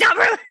 Sarah, it's not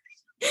rude.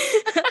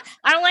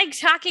 I don't like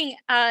talking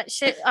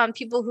shit on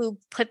people who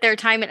put their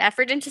time and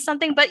effort into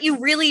something, but you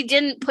really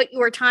didn't put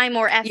your time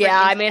or effort.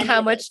 Yeah, I mean,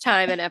 how much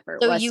time and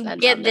effort so was you spent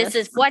get on this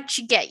is what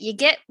you get. You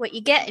get what you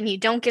get, and you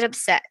don't get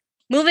upset.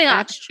 Moving on.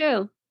 That's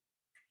true.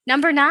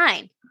 Number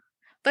 9.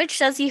 Butch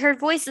says he heard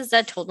voices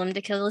that told him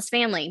to kill his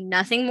family.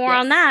 Nothing more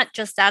on that.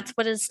 Just that's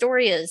what his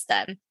story is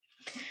then.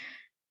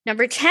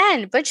 Number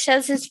 10. Butch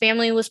says his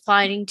family was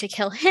plotting to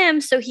kill him,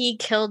 so he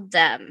killed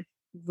them.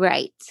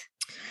 Right.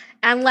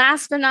 And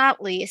last but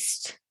not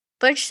least,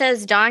 Butch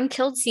says Don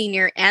killed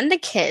Senior and the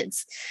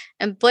kids,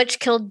 and Butch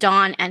killed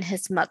Don and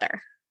his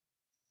mother.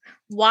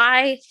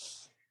 Why?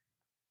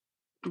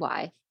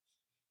 Why?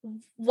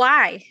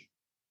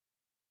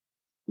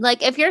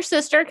 Like, if your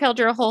sister killed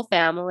your whole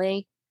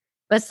family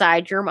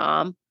besides your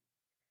mom,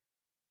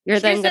 you're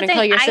then going to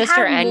kill your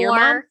sister and your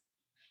mom?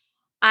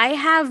 I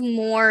have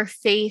more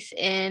faith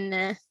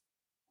in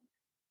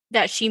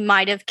that she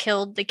might have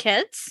killed the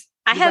kids.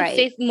 I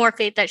have more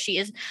faith that she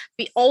is,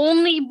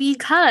 only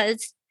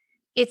because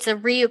it's a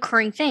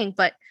reoccurring thing.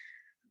 But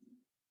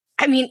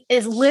I mean,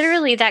 it's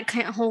literally that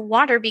can't hold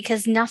water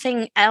because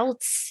nothing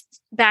else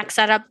backs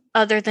that up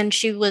other than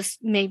she was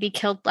maybe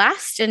killed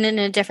last and in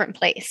a different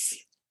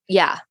place.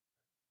 Yeah.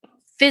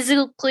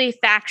 Physically,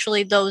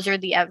 factually, those are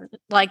the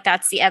evidence. Like,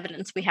 that's the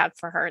evidence we have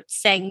for her. It's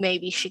saying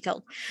maybe she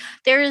killed.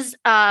 There's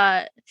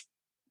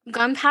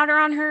gunpowder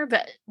on her,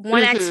 but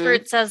one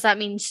expert says that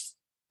means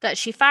that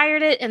she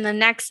fired it, and the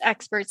next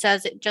expert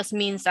says it just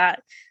means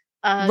that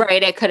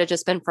right, it could have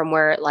just been from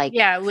where it like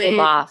came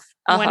off.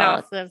 Went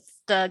off of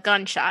the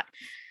gunshot.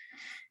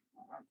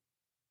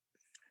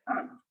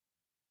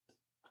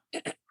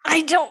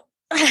 I don't.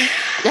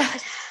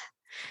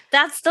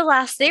 That's the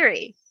last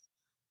theory.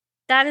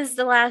 That is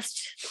the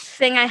last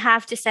thing I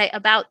have to say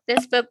about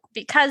this book,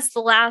 because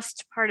the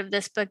last part of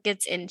this book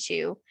gets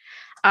into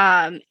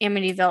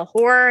Amityville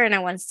horror, and I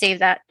want to save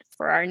that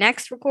for our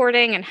next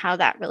recording and how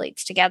that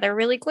relates together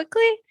really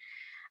quickly.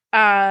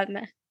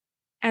 And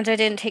I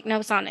didn't take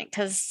notes on it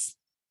because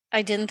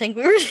I didn't think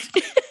we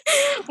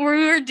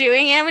were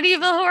doing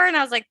Amityville horror, and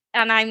I was like,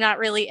 and I'm not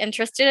really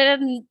interested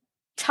in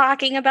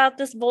talking about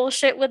this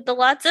bullshit with the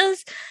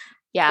Lutzes.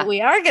 Yeah. But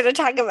we are going to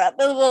talk about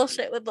the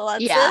bullshit with the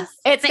Lutzes. Yeah.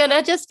 It's going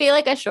to just be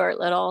like a short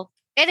little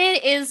and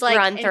it is like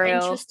an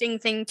interesting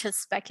thing to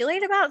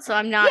speculate about. So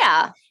I'm not.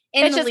 Yeah.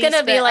 It's just going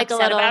to be like a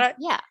little.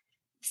 Yeah.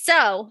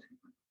 So.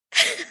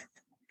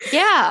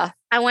 Yeah.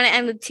 I want to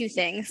end with two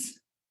things.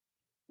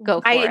 Go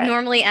for it. I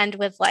normally end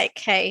with like,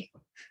 hey,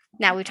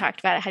 now we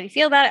talked about it. How do you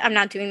feel about it? I'm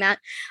not doing that.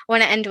 I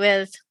want to end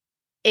with,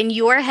 in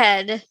your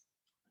head,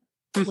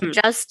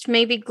 just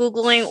maybe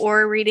Googling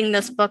or reading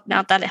this book,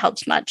 not that it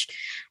helps much,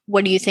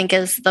 what do you think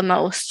is the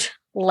most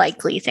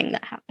likely thing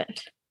that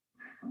happened?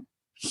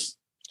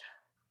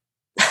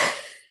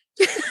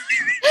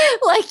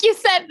 Like you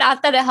said,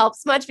 not that it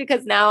helps much,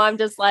 because now I'm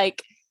just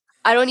like,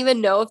 I don't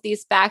even know if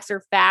these facts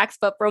are facts,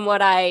 but from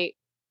what I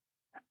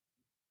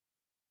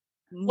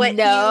you maybe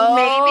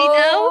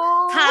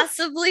know,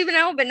 possibly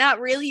know, but not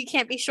really. You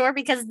can't be sure,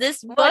 because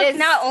this book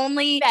not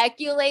only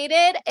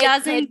speculated,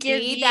 doesn't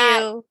give you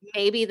that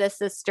maybe the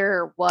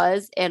sister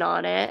was in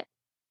on it.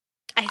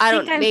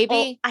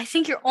 I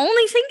think you're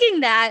only thinking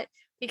that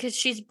because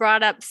she's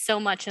brought up so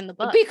much in the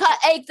book. Because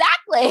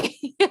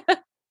exactly.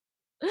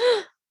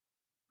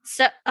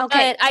 So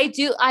okay, but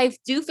I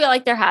do feel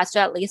like there has to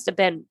at least have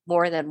been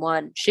more than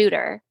one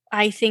shooter.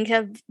 I think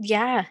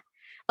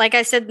like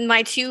I said,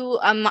 my two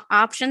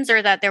options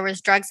are that there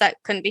was drugs that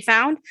couldn't be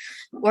found,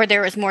 or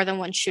there was more than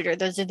one shooter.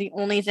 Those are the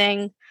only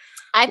thing.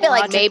 I feel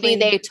like maybe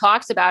they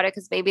talked about it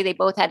because maybe they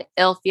both had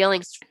ill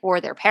feelings for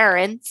their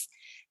parents,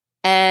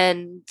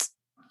 and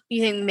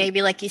you think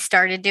maybe like he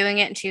started doing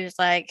it and she was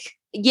like,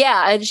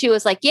 yeah, and she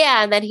was like,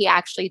 yeah, and then he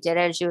actually did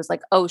it, and she was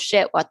like, oh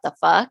shit, what the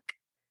fuck,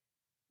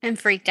 and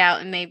freaked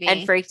out,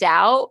 and freaked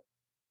out.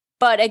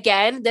 But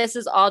again, this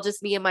is all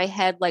just me in my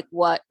head, like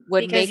what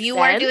would make sense. Because you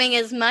are doing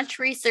as much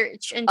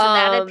research into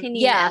that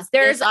opinion as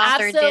there's this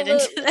author did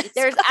into this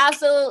There's book.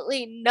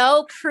 absolutely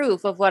no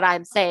proof of what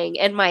I'm saying.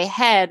 In my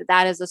head,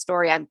 that is a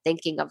story I'm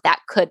thinking of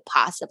that could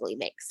possibly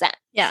make sense.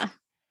 Yeah.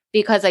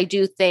 Because I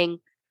do think,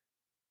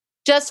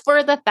 just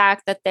for the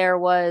fact that there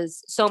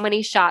was so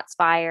many shots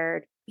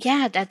fired.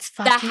 Yeah, that's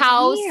fucking the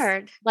house,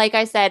 weird. Like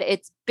I said,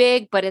 it's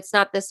big, but it's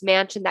not this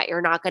mansion that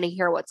you're not going to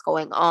hear what's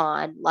going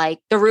on. Like,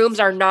 the rooms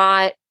are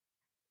not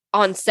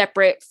on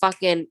separate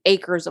fucking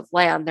acres of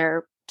land.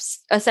 They're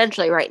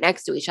essentially right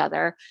next to each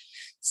other.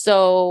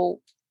 So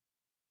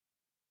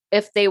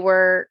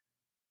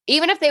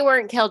even if they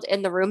weren't killed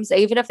in the rooms,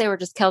 even if they were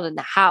just killed in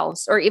the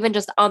house or even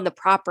just on the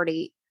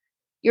property,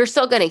 you're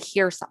still going to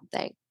hear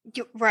something.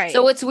 Right.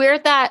 So it's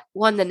weird that,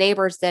 one, the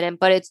neighbors didn't,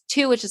 but it's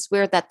just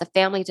weird that the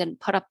family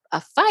didn't put up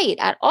a fight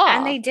at all.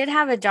 And they did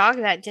have a dog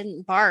that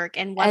didn't bark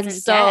and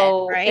wasn't dead,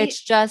 right?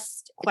 It's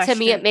just, to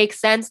me, it makes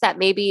sense that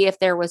maybe if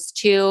there was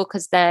two,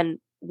 because then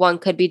one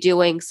could be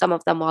doing some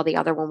of them while the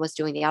other one was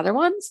doing the other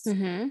ones.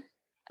 Mm-hmm.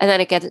 And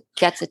then it gets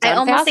it done I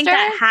almost faster. think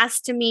that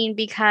has to mean,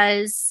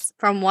 because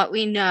from what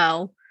we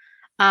know,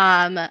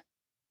 the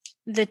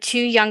two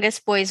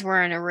youngest boys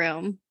were in a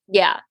room.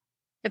 Yeah.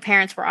 The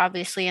parents were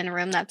obviously in a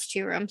room. That's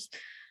 2 rooms.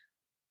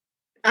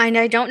 And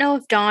I don't know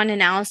if Dawn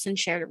and Allison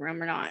shared a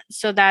room or not.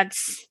 So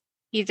that's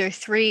either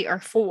 3 or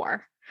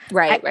 4.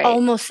 Right. I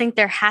almost think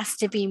there has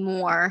to be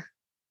more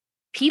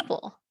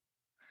people.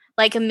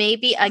 Like,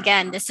 maybe,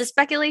 again, this is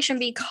speculation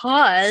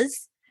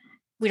because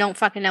we don't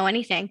fucking know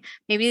anything.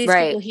 Maybe these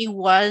people he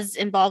was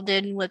involved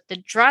in with the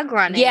drug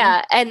running.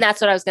 Yeah, and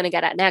that's what I was going to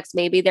get at next.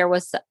 Maybe there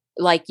was,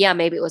 like,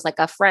 maybe it was like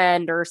a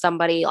friend or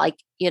somebody, like,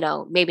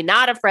 maybe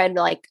not a friend,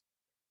 like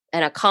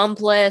an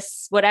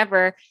accomplice,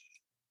 whatever.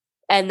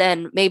 And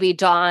then maybe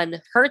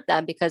Dawn hurt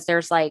them because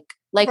there's like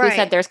we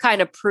said, there's kind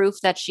of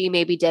proof that she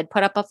maybe did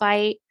put up a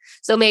fight.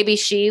 So maybe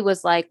she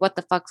was like, what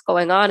the fuck's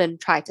going on,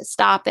 and tried to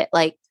stop it.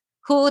 Like,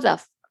 who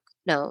the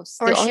knows?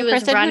 Or she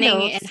was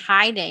running and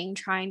hiding,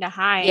 trying to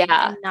hide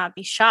and not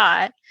be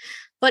shot.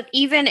 But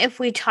even if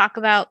we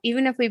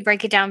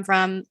break it down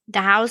from,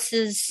 the house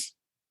is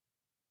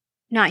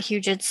not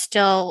huge, it's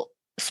still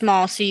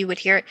small, so you would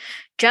hear it.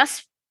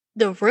 Just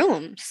the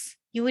rooms,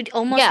 you would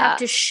almost have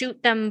to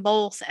shoot them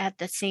both at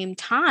the same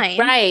time.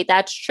 Right,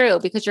 that's true,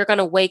 because you're going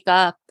to wake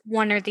up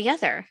one or the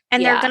other.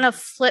 And they're going to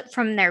flip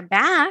from their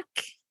back.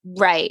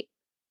 Right.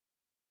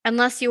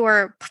 Unless you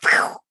were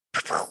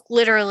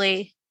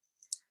literally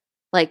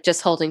like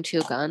just holding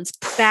two guns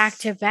back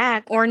to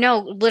back, or no,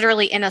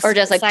 literally in a or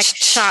just like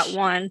shot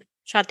one,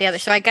 shot the other.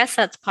 So I guess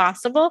that's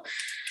possible.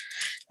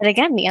 But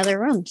again, the other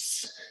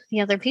rooms,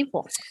 the other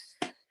people,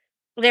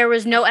 there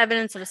was no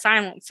evidence of a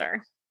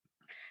silencer.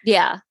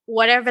 Yeah.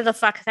 Whatever the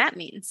fuck that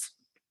means.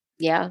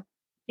 Yeah.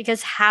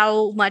 Because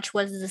how much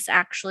was this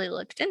actually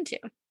looked into?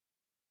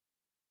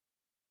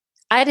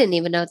 I didn't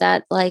even know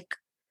that. Like,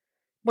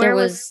 where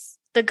was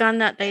the gun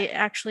that they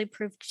actually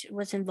proved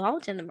was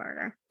involved in the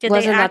murder?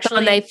 Wasn't that the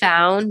one they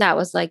found that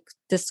was like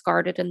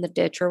discarded in the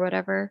ditch or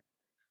whatever?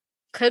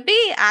 Could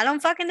be. I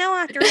don't fucking know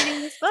after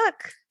reading this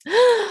book.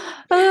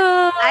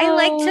 I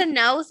like to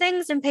know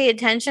things and pay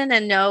attention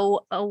and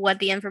know what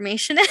the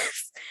information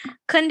is.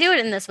 Couldn't do it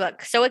in this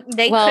book. So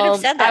they could have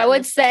said that. I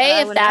would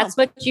say if that's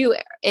what you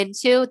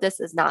into, this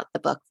is not the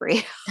book for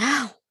you.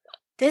 No.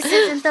 This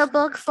isn't the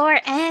book for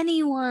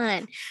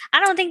anyone. I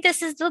don't think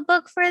this is the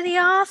book for the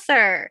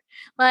author.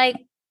 Like,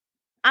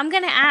 I'm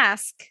going to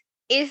ask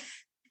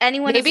if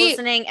anyone is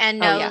listening and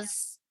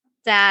knows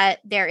that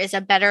there is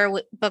a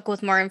better book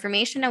with more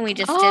information and we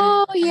just didn't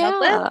come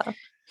up with.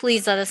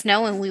 Please let us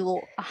know and we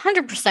will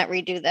 100%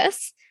 redo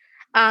this.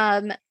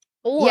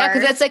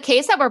 Because it's a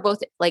case that we're both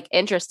like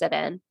interested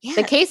in. Yeah.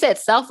 The case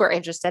itself we're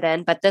interested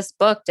in, but this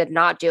book did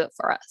not do it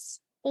for us.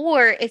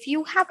 Or if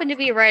you happen to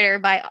be a writer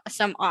by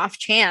some off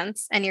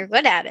chance and you're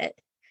good at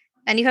it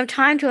and you have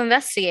time to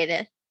investigate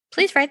it,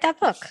 please write that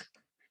book.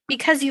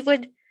 Because you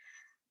would,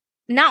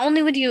 not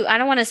only would you, I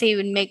don't want to say you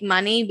would make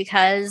money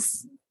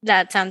because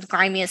that sounds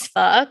grimy as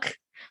fuck,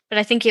 but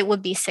I think it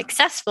would be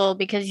successful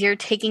because you're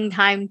taking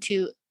time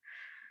to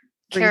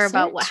care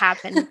about what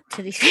happened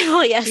to these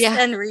people,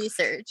 and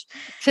research.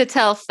 To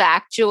tell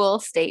factual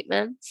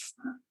statements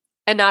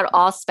and not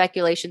all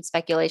speculation.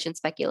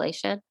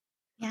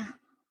 Yeah.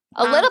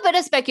 A little bit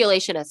of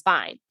speculation is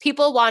fine.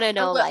 People want to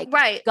know,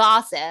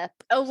 gossip.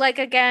 Oh, like,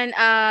 again,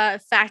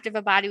 fact of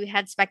a body, we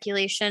had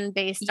speculation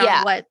based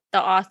on what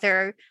the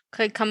author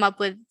could come up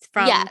with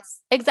from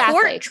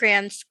court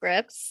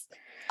transcripts.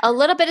 A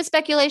little bit of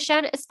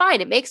speculation is fine.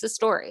 It makes a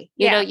story.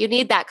 You know, you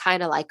need that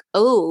kind of like,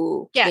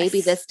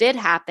 maybe this did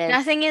happen.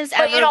 Nothing is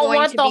ever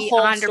going to be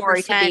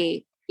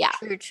 100%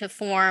 true to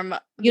form.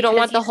 You don't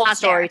want the whole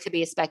story to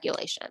be a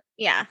speculation.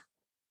 Yeah.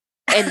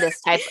 In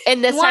this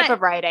type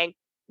of writing.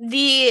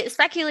 The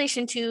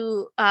speculation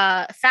to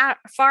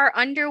far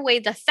underweigh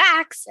the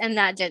facts, and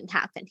that didn't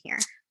happen here.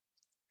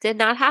 Did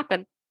not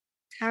happen.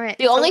 All right.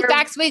 The only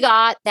facts we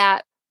got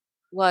that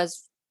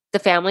was the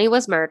family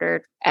was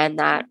murdered and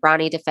that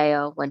Ronnie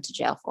DeFeo went to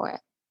jail for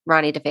it.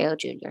 Ronnie DeFeo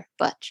Jr.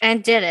 Butch.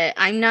 And did it.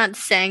 I'm not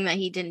saying that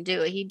he didn't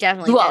do it. He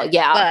definitely did.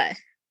 Yeah. But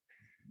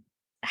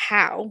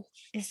how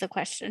is the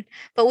question.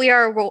 But we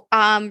are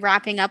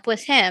wrapping up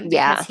with him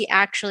because he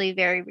actually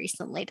very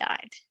recently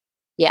died.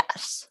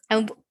 Yes.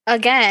 And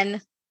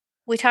again,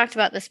 we talked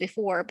about this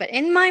before, but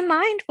in my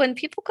mind, when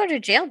people go to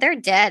jail, they're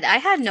dead. I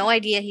had no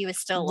idea he was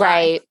still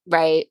alive.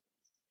 Right.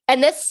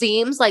 And this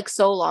seems like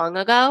so long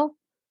ago.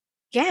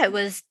 Yeah, it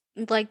was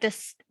like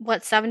this,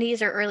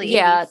 70s or early 80s?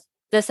 Yeah,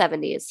 the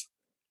 70s.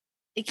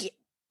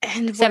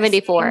 And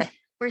 74.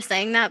 We're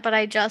saying that, but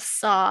I just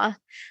saw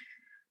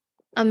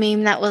a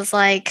meme that was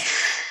like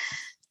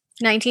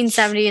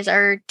 1970s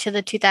are to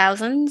the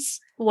 2000s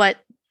what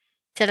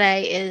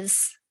today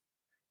is,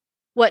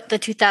 what the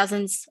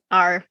 2000s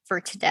are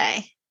for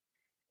today.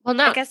 Well,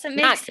 I guess it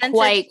makes sense.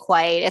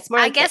 Quite. It's more.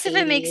 I guess if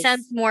it makes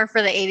sense more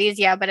for the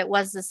 80s, but it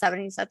was the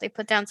 70s that they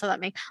put down, so that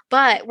makes.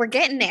 But we're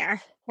getting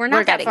there. We're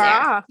not that far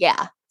off.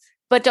 Yeah,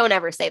 but don't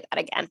ever say that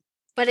again.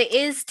 But it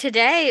is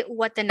today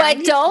what the 90s were.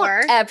 But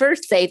don't ever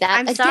say that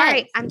I'm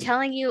sorry. I'm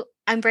telling you,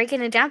 I'm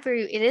breaking it down for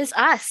you. It is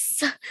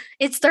us.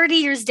 It's 30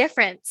 years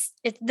difference.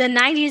 It's the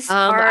 90s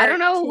are I don't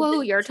know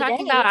who you're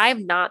talking about.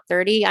 I'm not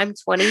 30. I'm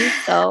 20.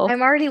 So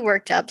I'm already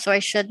worked up, so I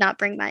should not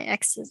bring my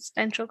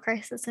existential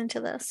crisis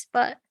into this.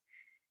 But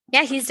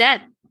yeah, he's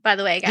dead, by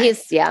the way,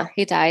 guys.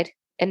 He died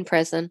in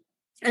prison.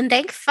 And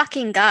thank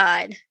fucking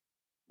God.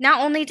 Not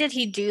only did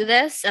he do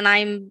this, and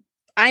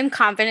I'm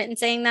confident in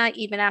saying that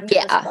even after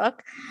this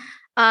book,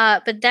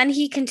 but then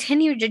he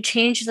continued to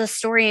change the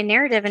story and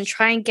narrative and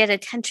try and get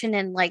attention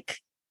and like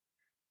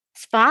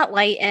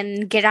spotlight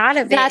and get out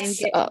of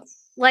it.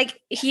 Like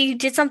he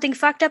did something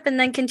fucked up and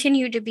then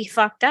continued to be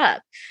fucked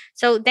up.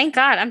 So thank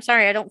God. I'm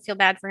sorry. I don't feel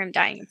bad for him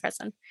dying in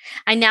prison.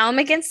 I now am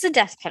against the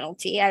death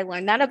penalty. I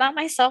learned that about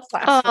myself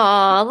last week.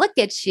 Oh, look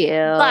at you.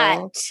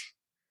 But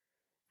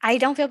I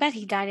don't feel bad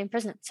he died in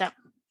prison. So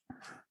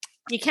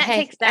you can't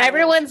take that.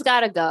 Everyone's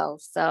got to go.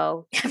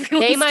 So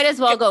they might as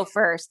well go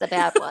first, the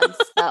bad ones.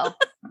 So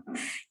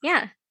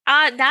yeah,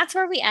 that's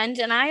where we end.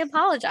 And I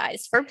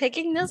apologize for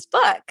picking this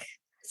book.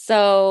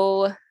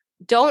 So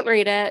don't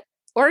read it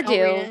or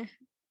do.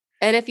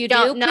 And if you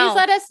do, please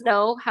let us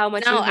know how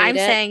much you hate I'm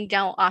saying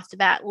don't off the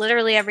bat.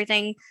 Literally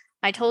everything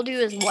I told you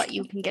is what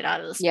you can get out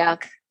of this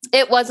book.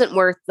 It wasn't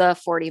worth the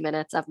 40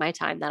 minutes of my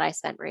time that I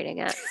spent reading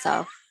it.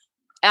 So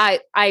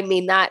I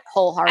mean that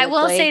wholeheartedly. I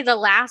will say the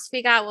last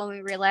we got when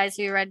we realized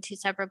we read 2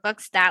 separate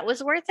books, that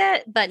was worth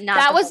it, but not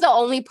that was the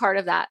only part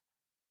of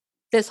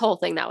this whole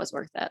thing that was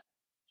worth it.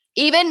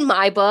 Even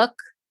my book,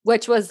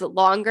 which was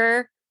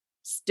longer,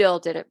 still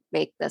didn't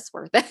make this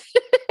worth it.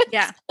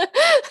 Yeah.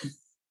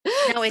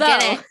 No, we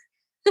didn't.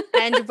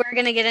 And we're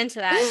going to get into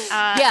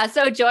that.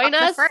 So join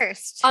us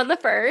on the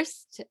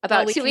 1st,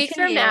 about 2 weeks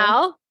from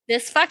now.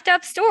 This fucked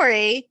up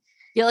story.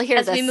 You'll hear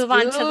as we move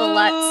on to the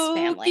Lutz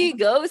family.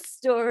 Ghost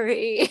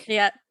story.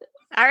 Yeah.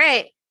 All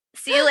right.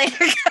 See you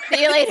later.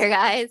 See you later,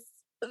 guys.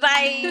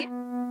 Bye.